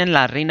aquí tienen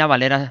la Reina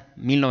Valera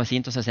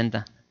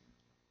 1960?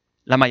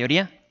 ¿La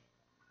mayoría?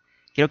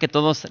 Creo que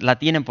todos la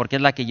tienen porque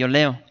es la que yo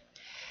leo.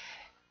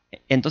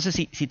 Entonces,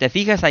 si te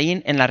fijas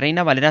ahí en la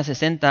Reina Valera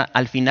 60,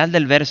 al final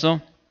del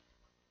verso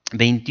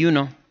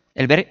 21,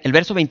 el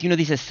verso 21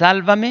 dice,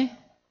 sálvame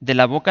de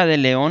la boca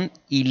del león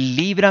y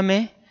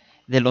líbrame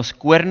de los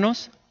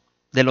cuernos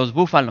de los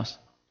búfalos.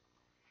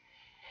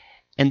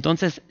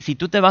 Entonces, si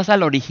tú te vas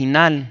al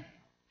original,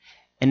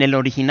 en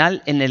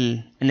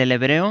el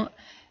hebreo,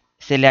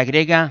 se le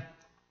agrega,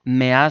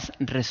 me has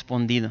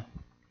respondido,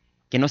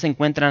 que no se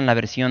encuentra en la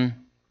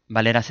versión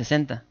Valera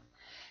 60.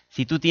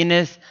 Si tú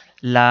tienes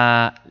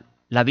la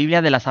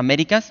Biblia de las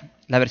Américas,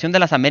 la versión de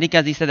las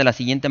Américas dice de la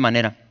siguiente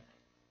manera.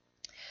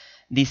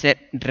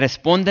 Dice,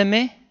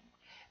 respóndeme,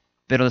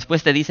 pero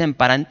después te dice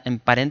en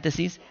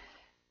paréntesis,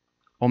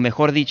 o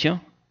mejor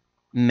dicho,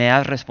 me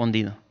has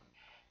respondido.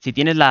 Si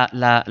tienes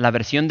la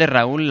versión de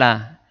Raúl,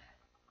 la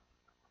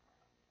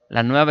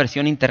nueva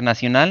versión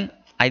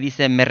internacional, ahí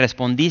dice, me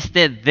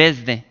respondiste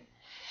desde.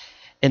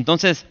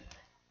 Entonces,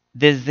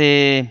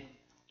 desde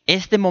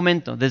este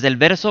momento, desde el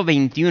verso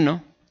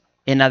 21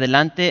 en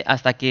adelante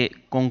hasta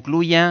que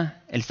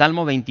concluya el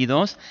Salmo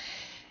 22,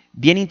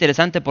 bien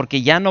interesante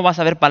porque ya no vas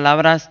a ver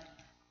palabras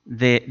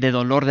de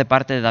dolor de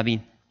parte de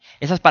David.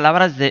 Esas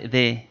palabras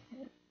de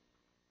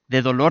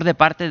dolor de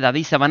parte de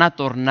David se van a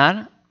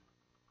tornar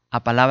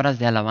a palabras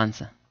de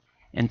alabanza.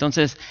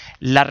 Entonces,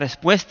 la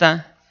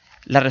respuesta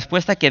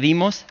que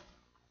vimos,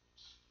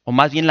 o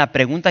más bien la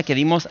pregunta que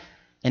vimos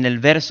en el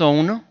verso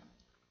 1,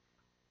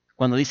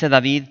 cuando dice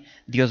David,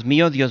 Dios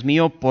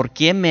mío, ¿por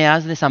qué me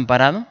has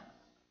desamparado?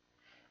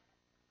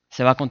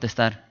 Se va a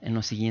contestar en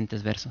los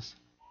siguientes versos.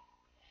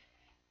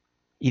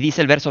 Y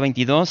dice el verso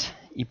 22,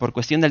 y por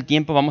cuestión del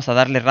tiempo vamos a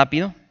darle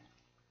rápido,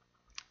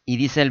 y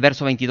dice el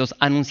verso 22,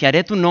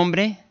 anunciaré tu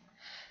nombre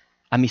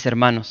a mis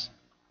hermanos,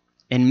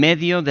 en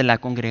medio de la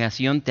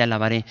congregación te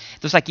alabaré.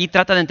 Entonces aquí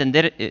trata de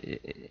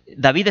entender,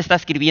 David está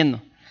escribiendo.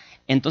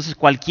 Entonces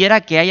cualquiera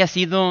que haya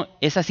sido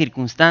esa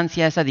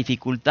circunstancia, esa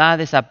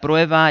dificultad, esa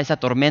prueba, esa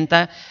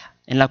tormenta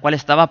en la cual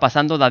estaba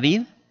pasando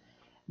David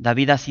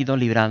ha sido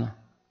librado.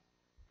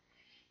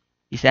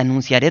 Dice,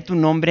 anunciaré tu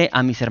nombre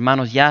a mis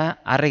hermanos.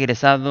 Ya ha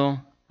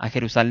regresado a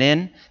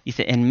Jerusalén.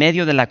 Dice, en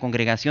medio de la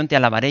congregación te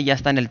alabaré, ya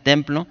está en el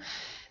templo.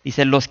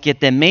 Dice, los que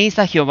teméis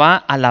a Jehová,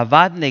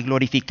 alabadle,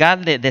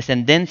 glorificadle,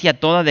 descendencia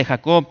toda de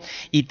Jacob,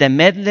 y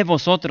temedle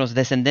vosotros,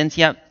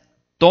 descendencia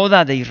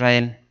toda de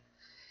Israel.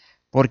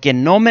 Porque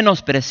no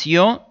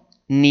menospreció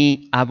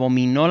ni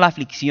abominó la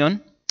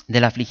aflicción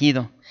del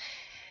afligido,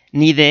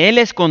 ni de él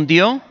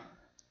escondió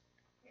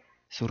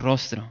su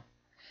rostro,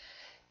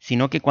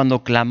 sino que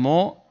cuando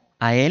clamó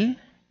a él,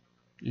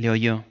 le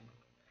oyó.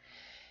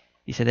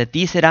 Dice, de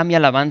ti será mi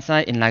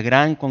alabanza en la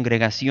gran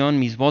congregación,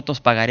 mis votos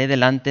pagaré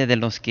delante de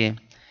los que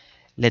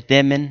le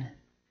temen.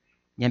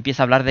 Ya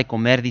empieza a hablar de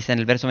comer, dice en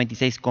el verso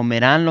 26,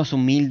 comerán los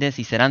humildes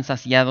y serán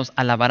saciados,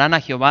 alabarán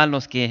a Jehová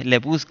los que le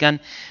buscan,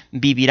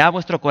 vivirá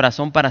vuestro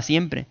corazón para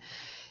siempre.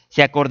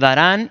 Se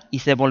acordarán y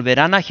se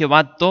volverán a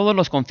Jehová todos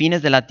los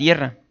confines de la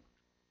tierra,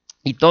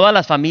 y todas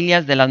las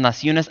familias de las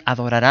naciones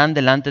adorarán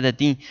delante de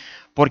ti,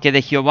 porque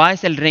de Jehová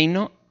es el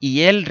reino,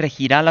 y él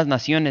regirá las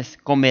naciones.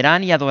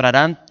 Comerán y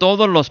adorarán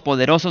todos los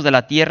poderosos de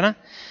la tierra,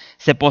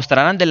 se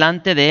postrarán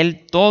delante de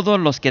él todos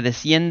los que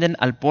descienden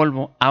al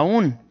polvo,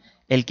 aún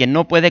el que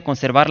no puede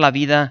conservar la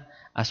vida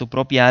a su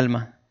propia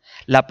alma.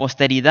 La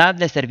posteridad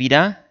le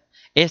servirá,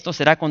 esto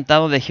será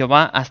contado de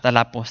Jehová hasta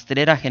la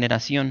postrera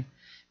generación.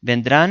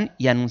 Vendrán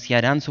y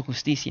anunciarán su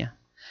justicia.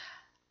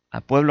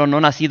 A pueblo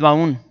no nacido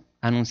aún,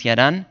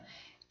 anunciarán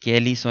que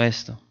él hizo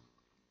esto.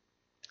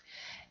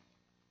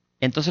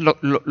 Entonces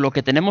lo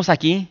que tenemos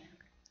aquí,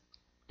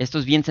 esto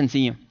es bien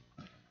sencillo.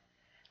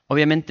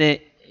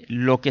 Obviamente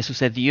lo que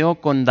sucedió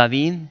con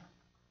David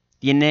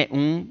tiene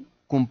un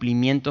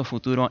cumplimiento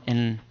futuro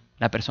en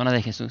la persona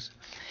de Jesús.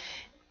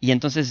 Y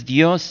entonces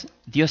Dios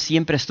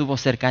siempre estuvo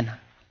cercano,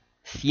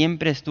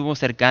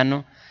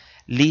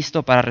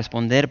 listo para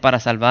responder, para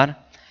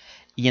salvar.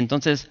 Y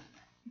entonces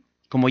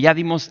como ya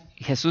vimos,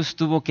 Jesús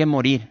tuvo que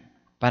morir.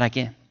 ¿Para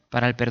qué?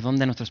 Para el perdón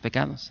de nuestros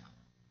pecados.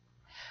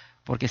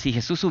 Porque si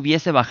Jesús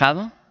hubiese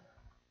bajado,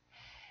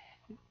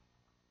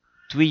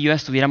 tú y yo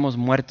estuviéramos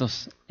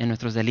muertos en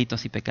nuestros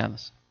delitos y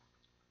pecados.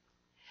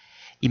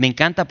 Y me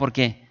encanta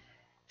porque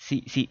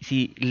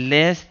si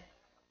lees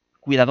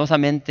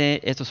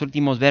cuidadosamente estos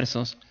últimos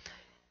versos,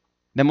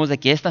 vemos de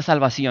que esta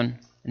salvación,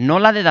 no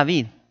la de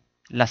David,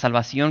 la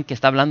salvación que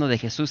está hablando de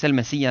Jesús el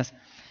Mesías,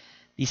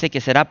 dice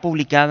que será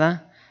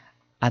publicada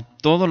a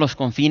todos los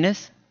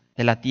confines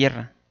de la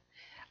tierra,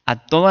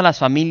 a todas las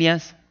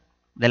familias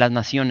de las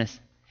naciones.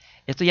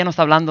 Esto ya no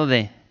está hablando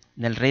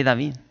del rey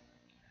David.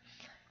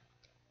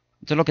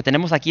 Entonces lo que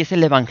tenemos aquí es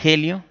el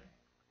evangelio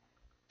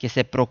que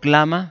se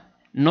proclama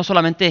no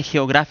solamente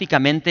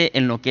geográficamente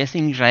en lo que es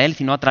en Israel,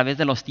 sino a través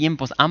de los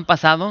tiempos. Han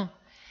pasado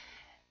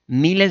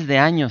miles de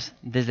años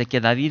desde que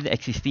David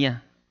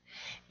existía.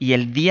 Y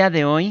el día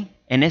de hoy,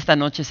 en esta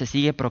noche, se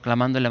sigue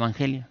proclamando el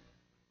evangelio.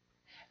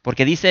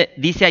 Porque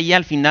dice ahí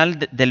al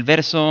final del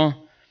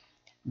verso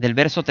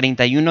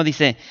 31,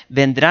 dice,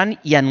 vendrán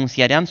y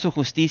anunciarán su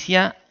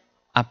justicia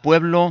a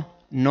pueblo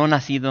no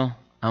nacido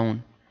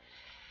aún.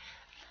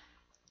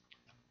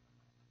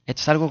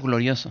 Esto es algo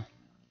glorioso.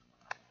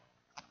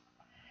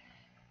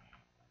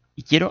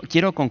 Y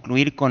quiero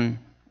concluir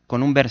con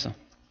un verso.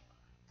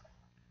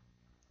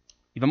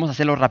 Y vamos a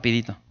hacerlo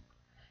rapidito.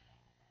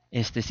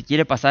 Si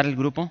quiere pasar el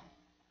grupo.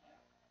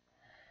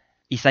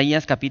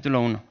 Isaías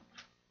capítulo 1.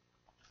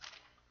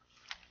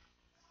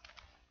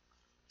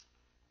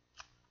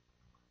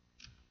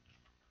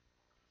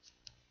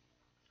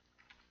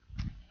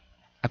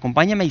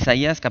 Acompáñame a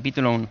Isaías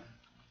capítulo 1.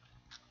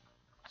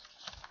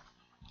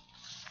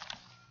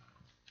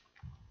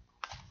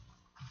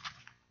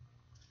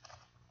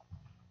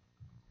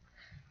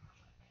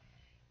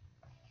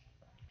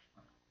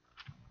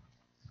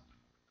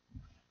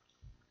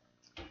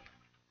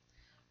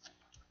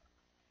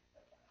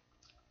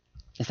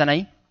 ¿Están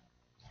ahí?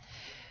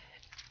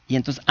 Y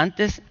entonces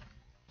antes,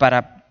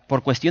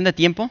 por cuestión de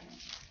tiempo,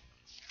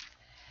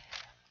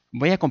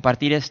 voy a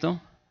compartir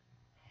esto.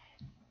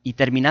 Y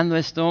terminando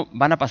esto,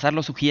 van a pasar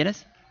los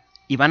sugieres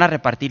y van a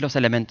repartir los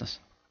elementos.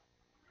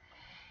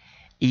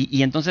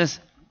 Y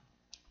entonces,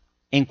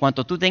 en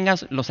cuanto tú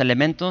tengas los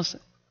elementos,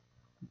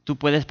 tú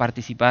puedes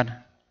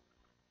participar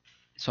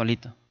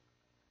solito.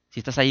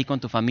 Si estás ahí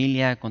con tu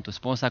familia, con tu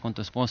esposa, con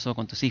tu esposo,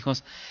 con tus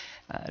hijos,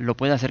 lo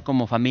puedes hacer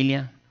como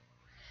familia.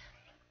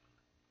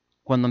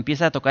 Cuando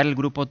empieza a tocar el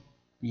grupo,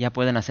 ya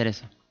pueden hacer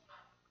eso.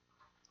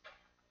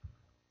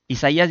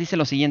 Isaías dice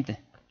lo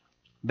siguiente,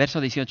 verso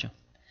 18.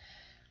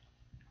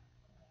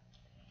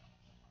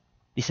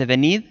 Dice,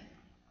 venid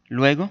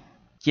luego.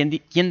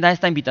 ¿Quién da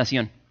esta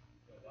invitación?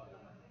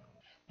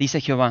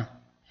 Dice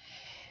Jehová,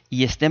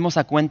 y estemos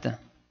a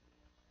cuenta.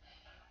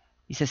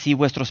 Dice, si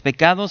vuestros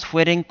pecados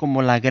fueren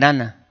como la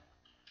grana,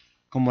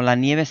 como la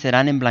nieve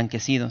serán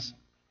emblanquecidos.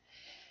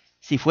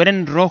 Si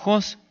fueren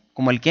rojos,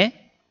 ¿como el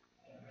qué?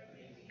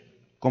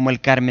 Como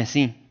el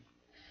carmesí.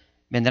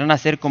 Vendrán a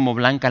ser como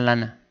blanca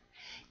lana.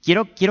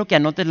 Quiero que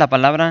anotes la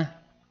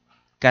palabra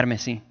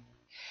carmesí.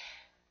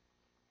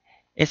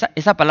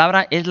 Esa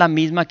palabra es la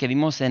misma que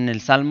vimos en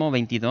el Salmo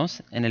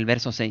 22, en el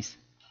verso 6.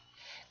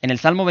 En el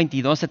Salmo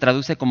 22 se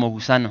traduce como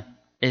gusano.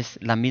 Es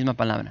la misma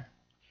palabra.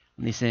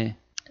 Dice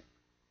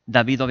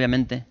David,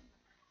 obviamente,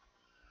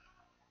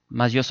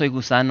 mas yo soy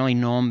gusano y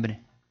no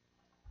hombre.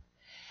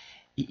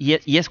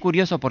 Y es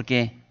curioso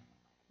porque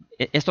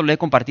esto lo he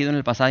compartido en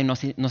el pasado y no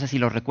sé si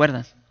lo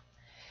recuerdas.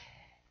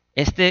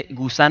 Este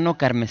gusano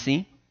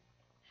carmesí,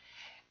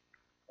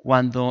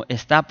 cuando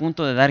está a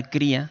punto de dar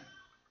cría,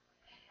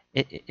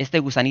 este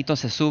gusanito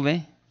se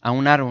sube a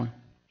un árbol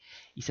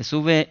y se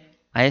sube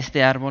a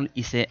este árbol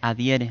y se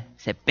adhiere,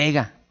 se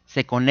pega,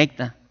 se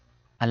conecta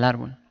al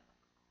árbol.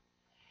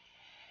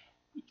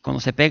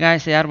 Cuando se pega a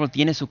ese árbol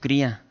tiene su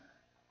cría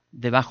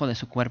debajo de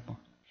su cuerpo.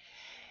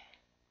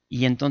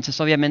 Y entonces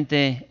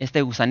obviamente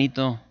este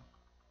gusanito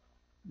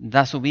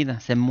da su vida,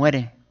 se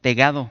muere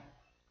pegado,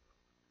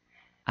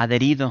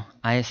 adherido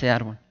a ese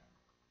árbol.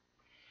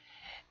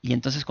 Y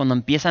entonces cuando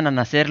empiezan a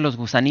nacer los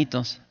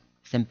gusanitos,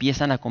 se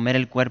empiezan a comer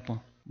el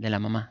cuerpo de la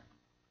mamá.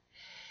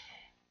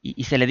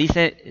 Y se le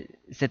dice,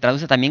 se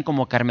traduce también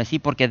como carmesí,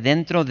 porque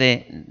dentro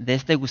de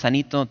este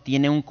gusanito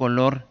tiene un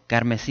color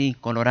carmesí,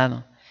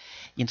 colorado.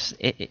 Y entonces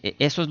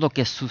eso es lo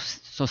que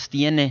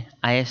sostiene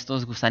a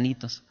estos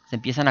gusanitos. Se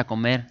empiezan a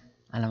comer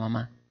a la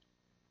mamá.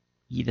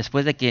 Y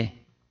después de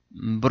que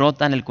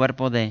brotan el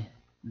cuerpo de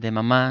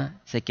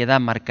mamá, se queda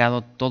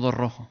marcado todo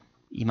rojo.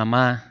 Y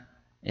mamá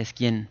es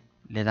quien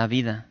le da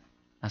vida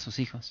a sus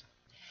hijos.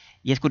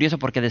 Y es curioso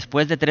porque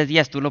después de 3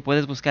 días, tú lo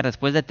puedes buscar,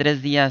 después de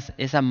 3 días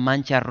esa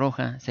mancha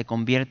roja se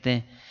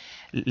convierte,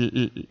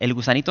 el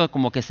gusanito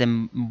como que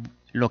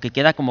lo que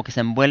queda como que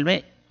se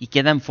envuelve y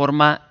queda en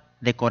forma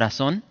de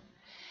corazón,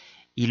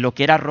 y lo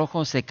que era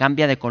rojo se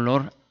cambia de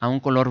color a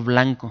un color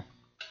blanco.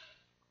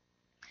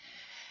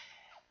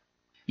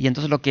 Y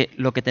entonces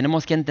lo que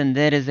tenemos que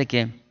entender es de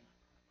que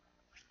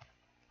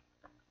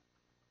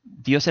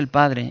Dios el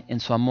Padre,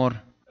 en su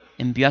amor,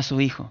 envió a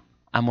su Hijo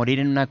a morir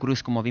en una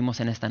cruz como vimos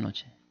en esta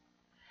noche,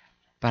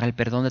 para el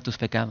perdón de tus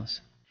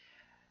pecados,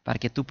 para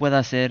que tú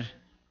puedas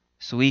ser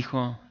su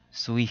hijo,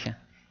 su hija.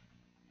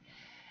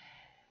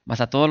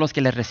 Mas a todos los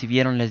que le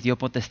recibieron les dio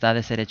potestad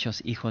de ser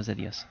hechos hijos de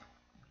Dios.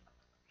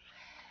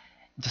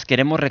 Entonces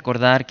queremos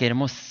recordar,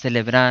 queremos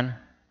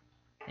celebrar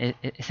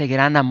ese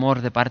gran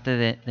amor de parte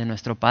de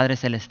nuestro Padre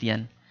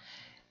Celestial,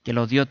 que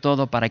lo dio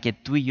todo para que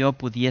tú y yo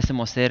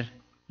pudiésemos ser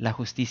la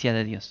justicia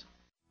de Dios.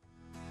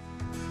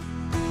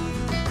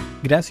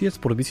 Gracias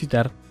por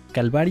visitar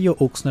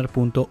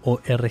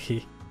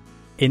calvariooxnard.org.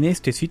 En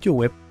este sitio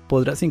web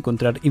podrás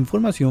encontrar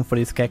información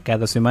fresca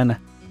cada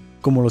semana,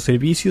 como los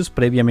servicios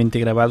previamente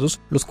grabados,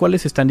 los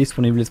cuales están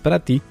disponibles para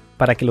ti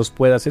para que los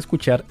puedas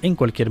escuchar en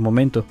cualquier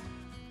momento.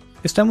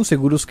 Estamos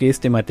seguros que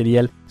este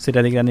material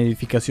será de gran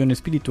edificación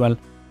espiritual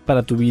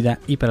para tu vida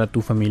y para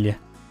tu familia.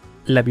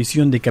 La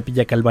visión de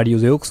Capilla Calvario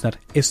de Oxnard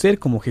es ser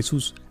como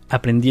Jesús,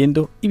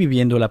 aprendiendo y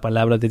viviendo la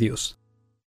palabra de Dios.